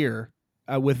year to year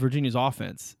with Virginia's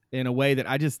offense in a way that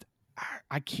I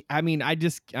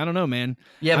don't know, man.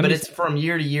 Yeah, but it's from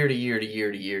year to year to year to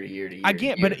year to year to year to year. I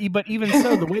get, but even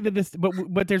so, the way that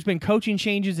but there's been coaching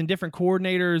changes and different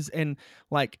coordinators, and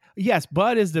like, yes,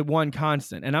 Bud is the one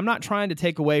constant, and I'm not trying to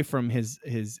take away from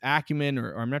his acumen,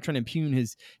 or I'm not trying to impugn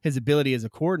his ability as a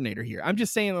coordinator here. I'm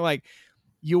just saying that, like,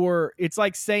 it's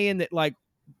like saying that, like,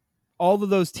 all of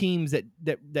those teams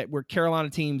that were Carolina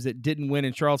teams that didn't win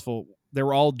in Charlottesville, they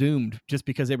were all doomed just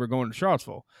because they were going to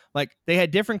Charlottesville. Like, they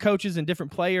had different coaches and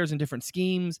different players and different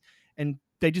schemes, and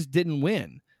they just didn't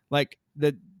win. Like,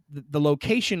 the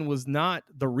location was not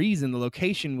the reason. The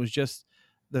location was just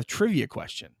the trivia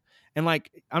question. And, like,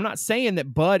 I'm not saying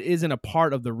that Bud isn't a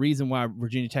part of the reason why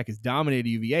Virginia Tech has dominated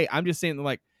UVA. I'm just saying that,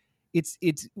 like,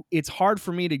 it's hard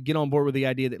for me to get on board with the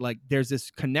idea that, like, there's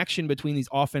this connection between these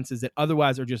offenses that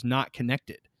otherwise are just not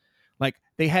connected. Like,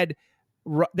 they had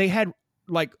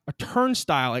like a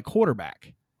turnstile at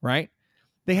quarterback, right?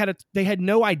 They had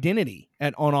no identity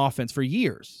on offense for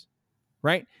years,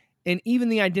 right? And even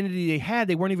the identity they had,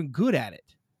 they weren't even good at it.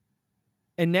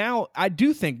 And now I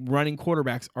do think running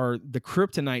quarterbacks are the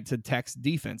kryptonite to Tech's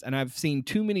defense. And I've seen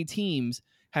too many teams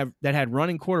that had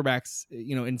running quarterbacks,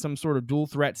 in some sort of dual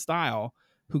threat style,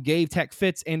 who gave Tech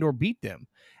fits and or beat them.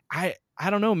 I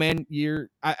don't know, man.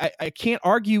 I can't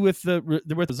argue with the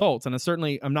results, and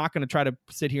I'm not going to try to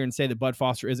sit here and say that Bud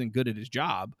Foster isn't good at his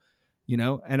job,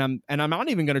 And I'm not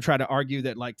even going to try to argue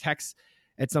that, like, Tech's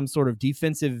at some sort of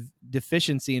defensive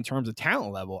deficiency in terms of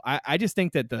talent level. I just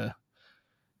think that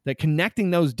that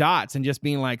connecting those dots and just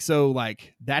being like, so,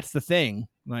 like, that's the thing.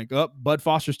 Like, Bud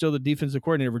Foster's still the defensive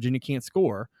coordinator. Virginia can't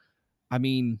score. I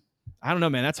mean, I don't know,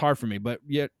 man. That's hard for me, but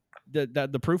yet.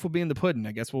 The proof will be in the pudding.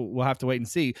 I guess we'll have to wait and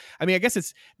see. I mean, I guess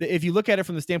it's, if you look at it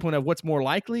from the standpoint of what's more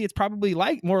likely, it's probably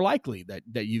more likely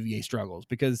that UVA struggles,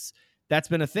 because that's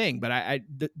been a thing. But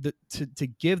to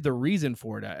give the reason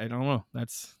for it, I don't know.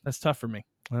 That's tough for me.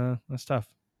 That's tough.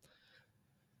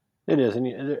 It is,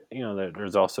 and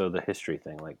there's also the history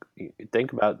thing. Like,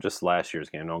 think about just last year's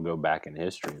game. Don't go back in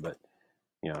history, but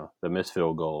the missed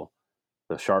field goal,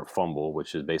 the sharp fumble,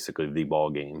 which is basically the ball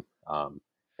game.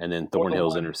 And then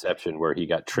Thornhill's interception where he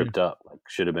got tripped up, like,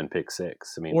 should have been pick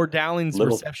six. I mean, or Dowling's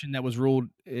reception that was ruled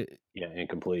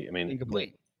incomplete. I mean,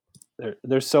 incomplete.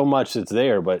 there's so much that's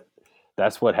there, but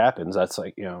that's what happens. That's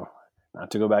like,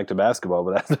 not to go back to basketball,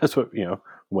 but that's what,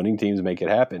 winning teams make it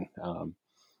happen.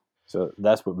 So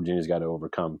that's what Virginia's got to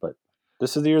overcome. But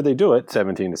this is the year they do it,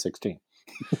 17-16.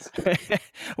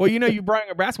 Well, you brought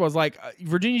up basketball. It's like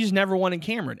Virginia just never won in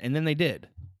Cameron, and then they did.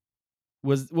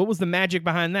 What was the magic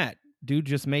behind that? Dude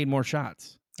just made more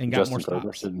shots and got Justin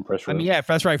more stops. I mean, yeah,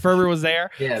 that's right. Ferber was there.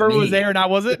 Yeah, Ferber was there, and I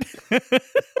wasn't.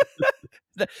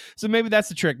 So maybe that's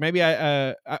the trick. Maybe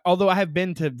although I have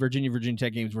been to Virginia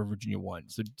Tech games where Virginia won.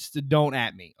 So just don't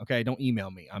at me, okay? Don't email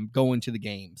me. I'm going to the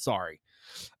game. Sorry.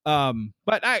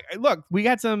 But look, we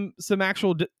got some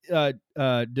actual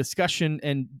discussion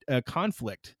and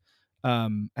conflict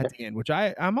at the end, which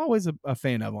I'm always a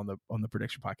fan of on the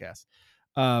prediction podcast.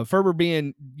 Ferber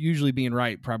usually being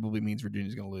right probably means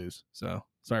Virginia's going to lose. So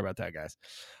sorry about that, guys.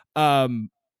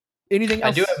 Anything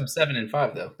else? I do have them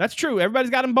 7-5 though. That's true. Everybody's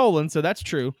got them bowling, so that's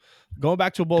true. Going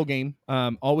back to a bowl game,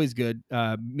 always good.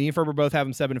 Me and Ferber both have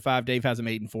them 7-5. Dave has them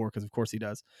 8-4 because of course he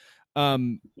does.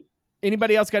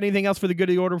 Anybody else got anything else for the good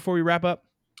of the order before we wrap up?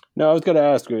 No, I was going to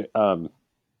ask.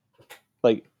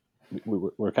 Like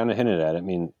we're kind of hinted at it. I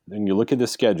mean, when you look at the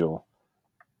schedule,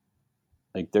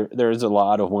 like there is a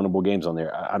lot of winnable games on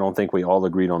there. I don't think we all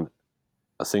agreed on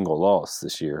a single loss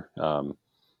this year.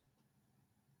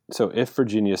 So if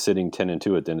Virginia's sitting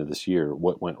 10-2 at the end of this year,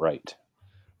 what went right?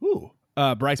 Ooh,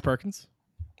 Bryce Perkins.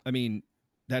 I mean,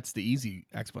 that's the easy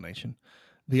explanation.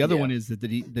 The other one is that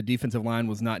the defensive line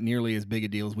was not nearly as big a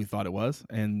deal as we thought it was,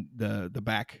 and the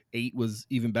back 8 was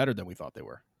even better than we thought they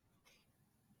were.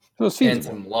 So it's and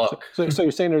some luck. So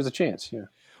you're saying there's a chance, yeah.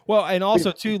 Well, and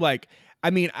also too, like, I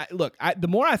mean, the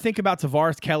more I think about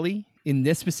Tavares Kelly in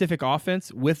this specific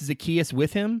offense with Zacchaeus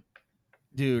with him,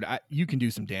 dude, you can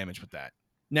do some damage with that.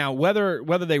 Now, whether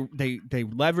they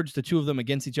leverage the two of them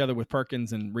against each other with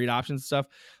Perkins and read options and stuff,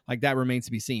 like that remains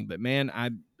to be seen. But man,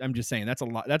 I'm just saying that's a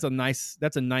lot. That's a nice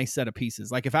set of pieces.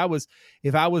 Like if I was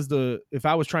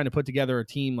trying to put together a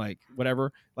team, like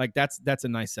whatever, like that's a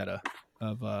nice set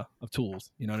of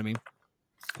tools. You know what I mean?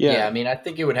 Yeah, I mean, I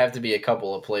think it would have to be a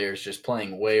couple of players just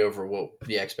playing way over what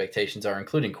the expectations are,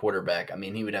 including quarterback. I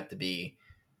mean, he would have to be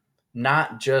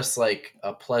not just like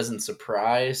a pleasant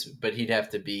surprise, but he'd have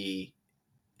to be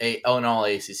an all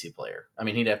ACC player. I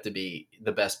mean, he'd have to be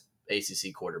the best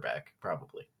ACC quarterback,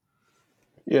 probably.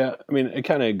 Yeah, I mean, it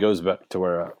kind of goes back to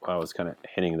where I was kind of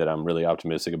hinting that I'm really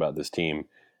optimistic about this team.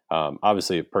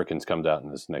 Obviously, if Perkins comes out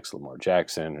in this next Lamar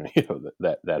Jackson,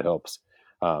 that helps.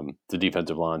 The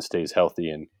defensive line stays healthy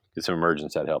and gets some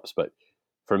emergence, that helps. But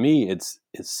for me, it's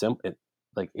simple.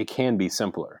 It can be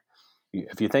simpler.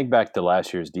 If you think back to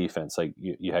last year's defense, like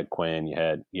you had Quinn,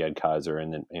 you had Kaiser,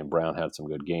 and Brown had some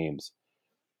good games.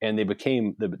 And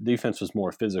the defense was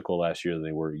more physical last year than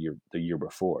they were the year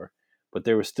before. But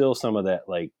there was still some of that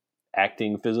like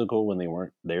acting physical when they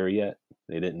weren't there yet.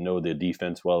 They didn't know the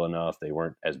defense well enough. They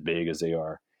weren't as big as they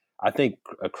are. I think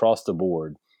across the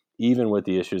board, even with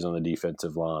the issues on the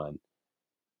defensive line,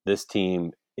 this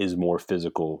team is more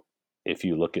physical if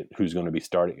you look at who's going to be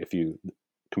starting. If you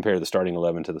compare the starting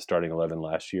 11 to the starting 11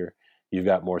 last year, you've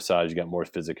got more size, you got more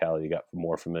physicality, you got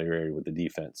more familiarity with the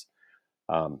defense.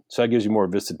 So that gives you more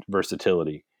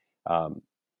versatility.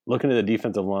 Looking at the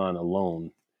defensive line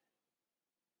alone,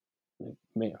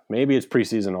 maybe it's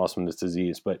preseason awesomeness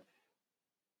disease, but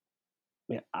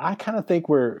I kind of think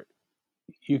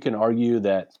you can argue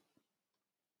that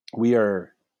we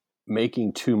are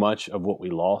making too much of what we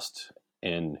lost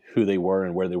and who they were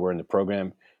and where they were in the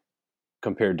program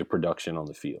compared to production on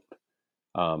the field.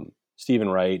 Stephen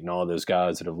Wright and all those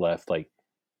guys that have left, like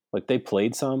they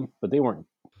played some, but they weren't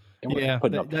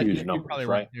putting up huge numbers, probably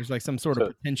right? There's like some sort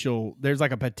of potential. There's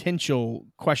like a potential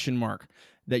question mark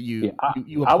that you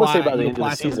apply. I would say by the end of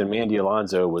the season, Mandy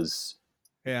Alonso was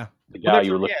the guy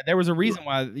you were looking. Yeah, there was a reason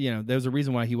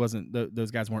why he wasn't.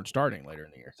 Those guys weren't starting later in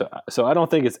the year. So I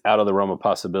don't think it's out of the realm of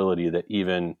possibility that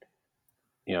even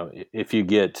if you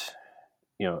get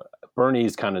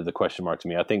Bernie's kind of the question mark to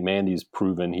me. I think Mandy's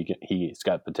proven he's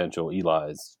got potential.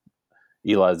 Eli's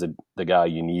the guy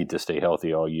you need to stay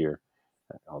healthy all year.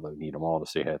 Although you need them all to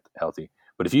stay healthy.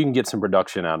 But if you can get some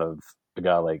production out of a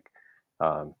guy like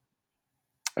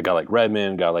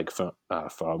Redmond, a guy like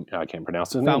I can't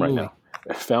pronounce his name right now,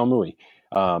 Falmouy,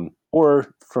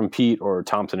 or from Pete or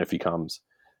Thompson if he comes,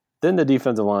 then the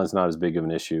defensive line is not as big of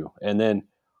an issue. And then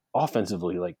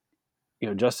offensively, like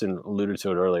Justin alluded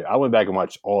to it earlier, I went back and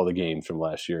watched all the games from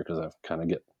last year because I kind of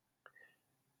get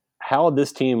how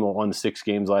this team won 6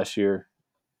 games last year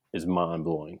is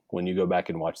mind-blowing when you go back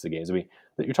and watch the games. I mean,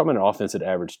 you're talking about an offense that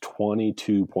averaged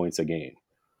 22 points a game.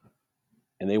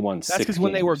 and they won 6 That's because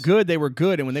when they were good,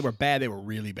 and when they were bad, they were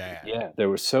really bad. Yeah, they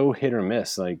were so hit or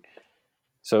miss.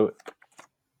 So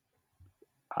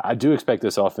I do expect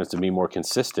this offense to be more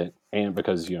consistent, and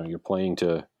because you're playing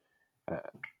to.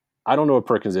 I don't know what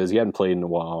Perkins is. He hadn't played in a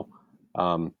while.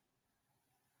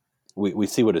 We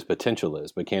see what his potential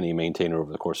is, but can he maintain it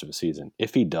over the course of a season?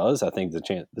 If he does, I think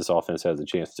this offense has a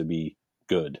chance to be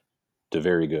good, to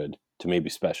very good, to maybe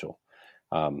special.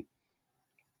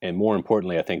 And more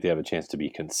importantly, I think they have a chance to be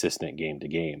consistent game to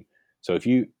game. So if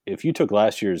you took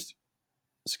last year's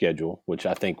schedule, which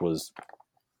I think was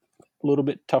a little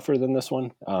bit tougher than this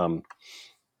one,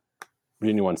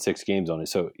 Virginia won 6 games on it.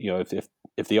 So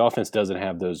if the offense doesn't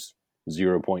have those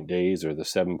 0-point days or the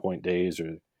 7-point days,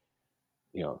 or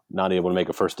not able to make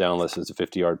a first down unless it's a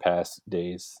 50-yard pass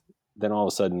days, then all of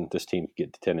a sudden this team could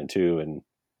get to 10-2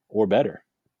 or better.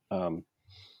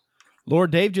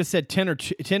 Lord Dave just said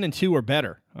 10-2 or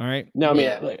better. All right. No, I mean,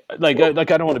 I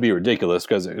don't want to be ridiculous,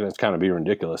 because it's kind of being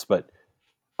ridiculous. But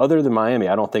other than Miami,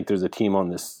 I don't think there's a team on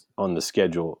the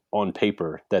schedule on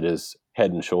paper that is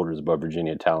head and shoulders above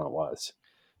Virginia talent wise.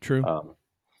 True.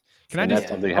 Can I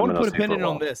just? I want to put a pin in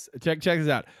on this. Check this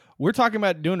out. We're talking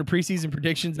about doing the preseason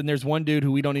predictions, and there's one dude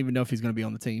who we don't even know if he's going to be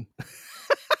on the team.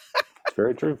 It's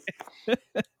very true.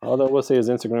 Although we'll say his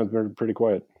Instagram's been pretty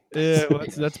quiet. Yeah, well,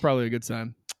 that's probably a good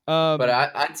sign. But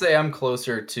I'd say I'm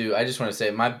closer to. I just want to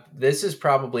say this is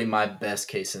probably my best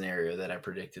case scenario that I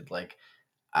predicted. Like,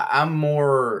 I'm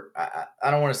more.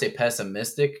 I don't want to say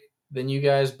pessimistic than you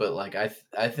guys, but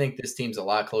I think this team's a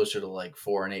lot closer to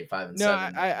 4-8, 5-7. No,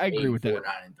 I agree with that. 9-3.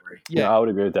 Yeah, I would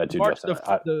agree with that too, Justin.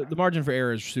 The margin for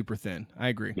error is super thin. I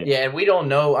agree. Yeah, and we don't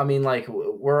know. I mean,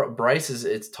 Bryce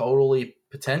it's totally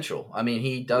potential. I mean,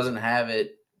 he doesn't have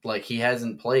it. He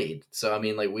hasn't played, so I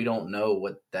mean, we don't know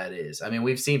what that is. I mean,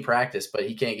 we've seen practice, but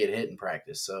he can't get hit in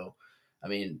practice. So, I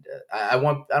mean, I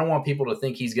don't want people to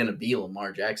think he's going to be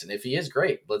Lamar Jackson. If he is,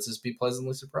 great. Let's just be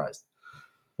pleasantly surprised.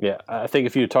 Yeah, I think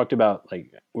if you talked about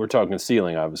we're talking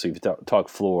ceiling, obviously, if you talk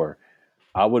floor,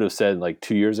 I would have said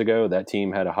 2 years ago that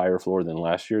team had a higher floor than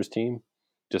last year's team,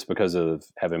 just because of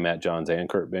having Matt Johns and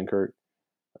Kurt Benkert,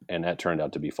 and that turned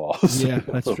out to be false. Yeah,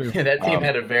 that's true. Yeah, that team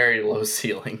had a very low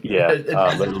ceiling. Yeah,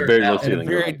 but a very low ceiling, and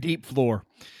a very deep floor.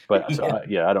 But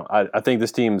I think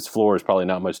this team's floor is probably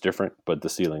not much different, but the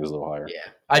ceiling is a little higher. Yeah,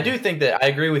 I do think that I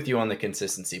agree with you on the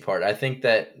consistency part. I think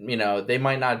that they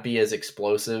might not be as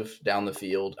explosive down the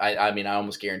field. I mean, I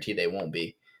almost guarantee they won't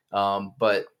be.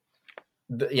 But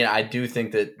I do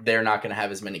think that they're not going to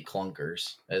have as many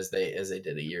clunkers as they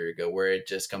did a year ago, where it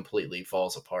just completely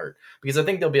falls apart. Because I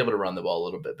think they'll be able to run the ball a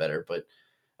little bit better. But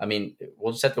I mean,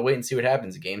 we'll just have to wait and see what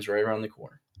happens. The game's right around the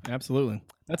corner. Absolutely.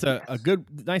 That's a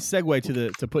good, nice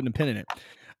segue to putting a pin in it.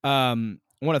 I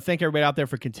want to thank everybody out there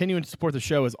for continuing to support the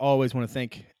show. As always, want to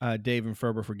thank Dave and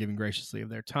Ferber for giving graciously of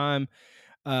their time.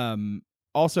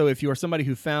 Also, if you are somebody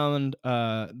who found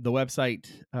the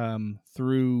website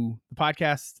through the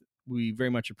podcast, we very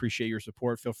much appreciate your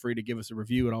support. Feel free to give us a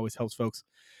review. It always helps folks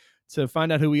to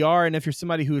find out who we are. And if you're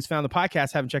somebody who has found the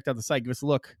podcast, haven't checked out the site, give us a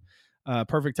look.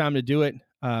 Perfect time to do it.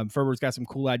 Ferber's got some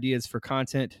cool ideas for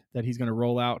content that he's going to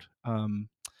roll out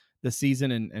this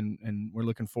season, and we're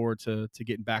looking forward to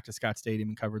getting back to Scott Stadium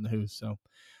and covering the Hoos. So,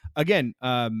 again,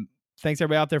 thanks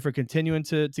everybody out there for continuing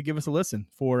to give us a listen.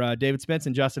 For David Spence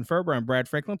and Justin Ferber, I'm Brad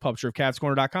Franklin, publisher of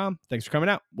CavsCorner.com. Thanks for coming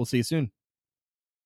out. We'll see you soon.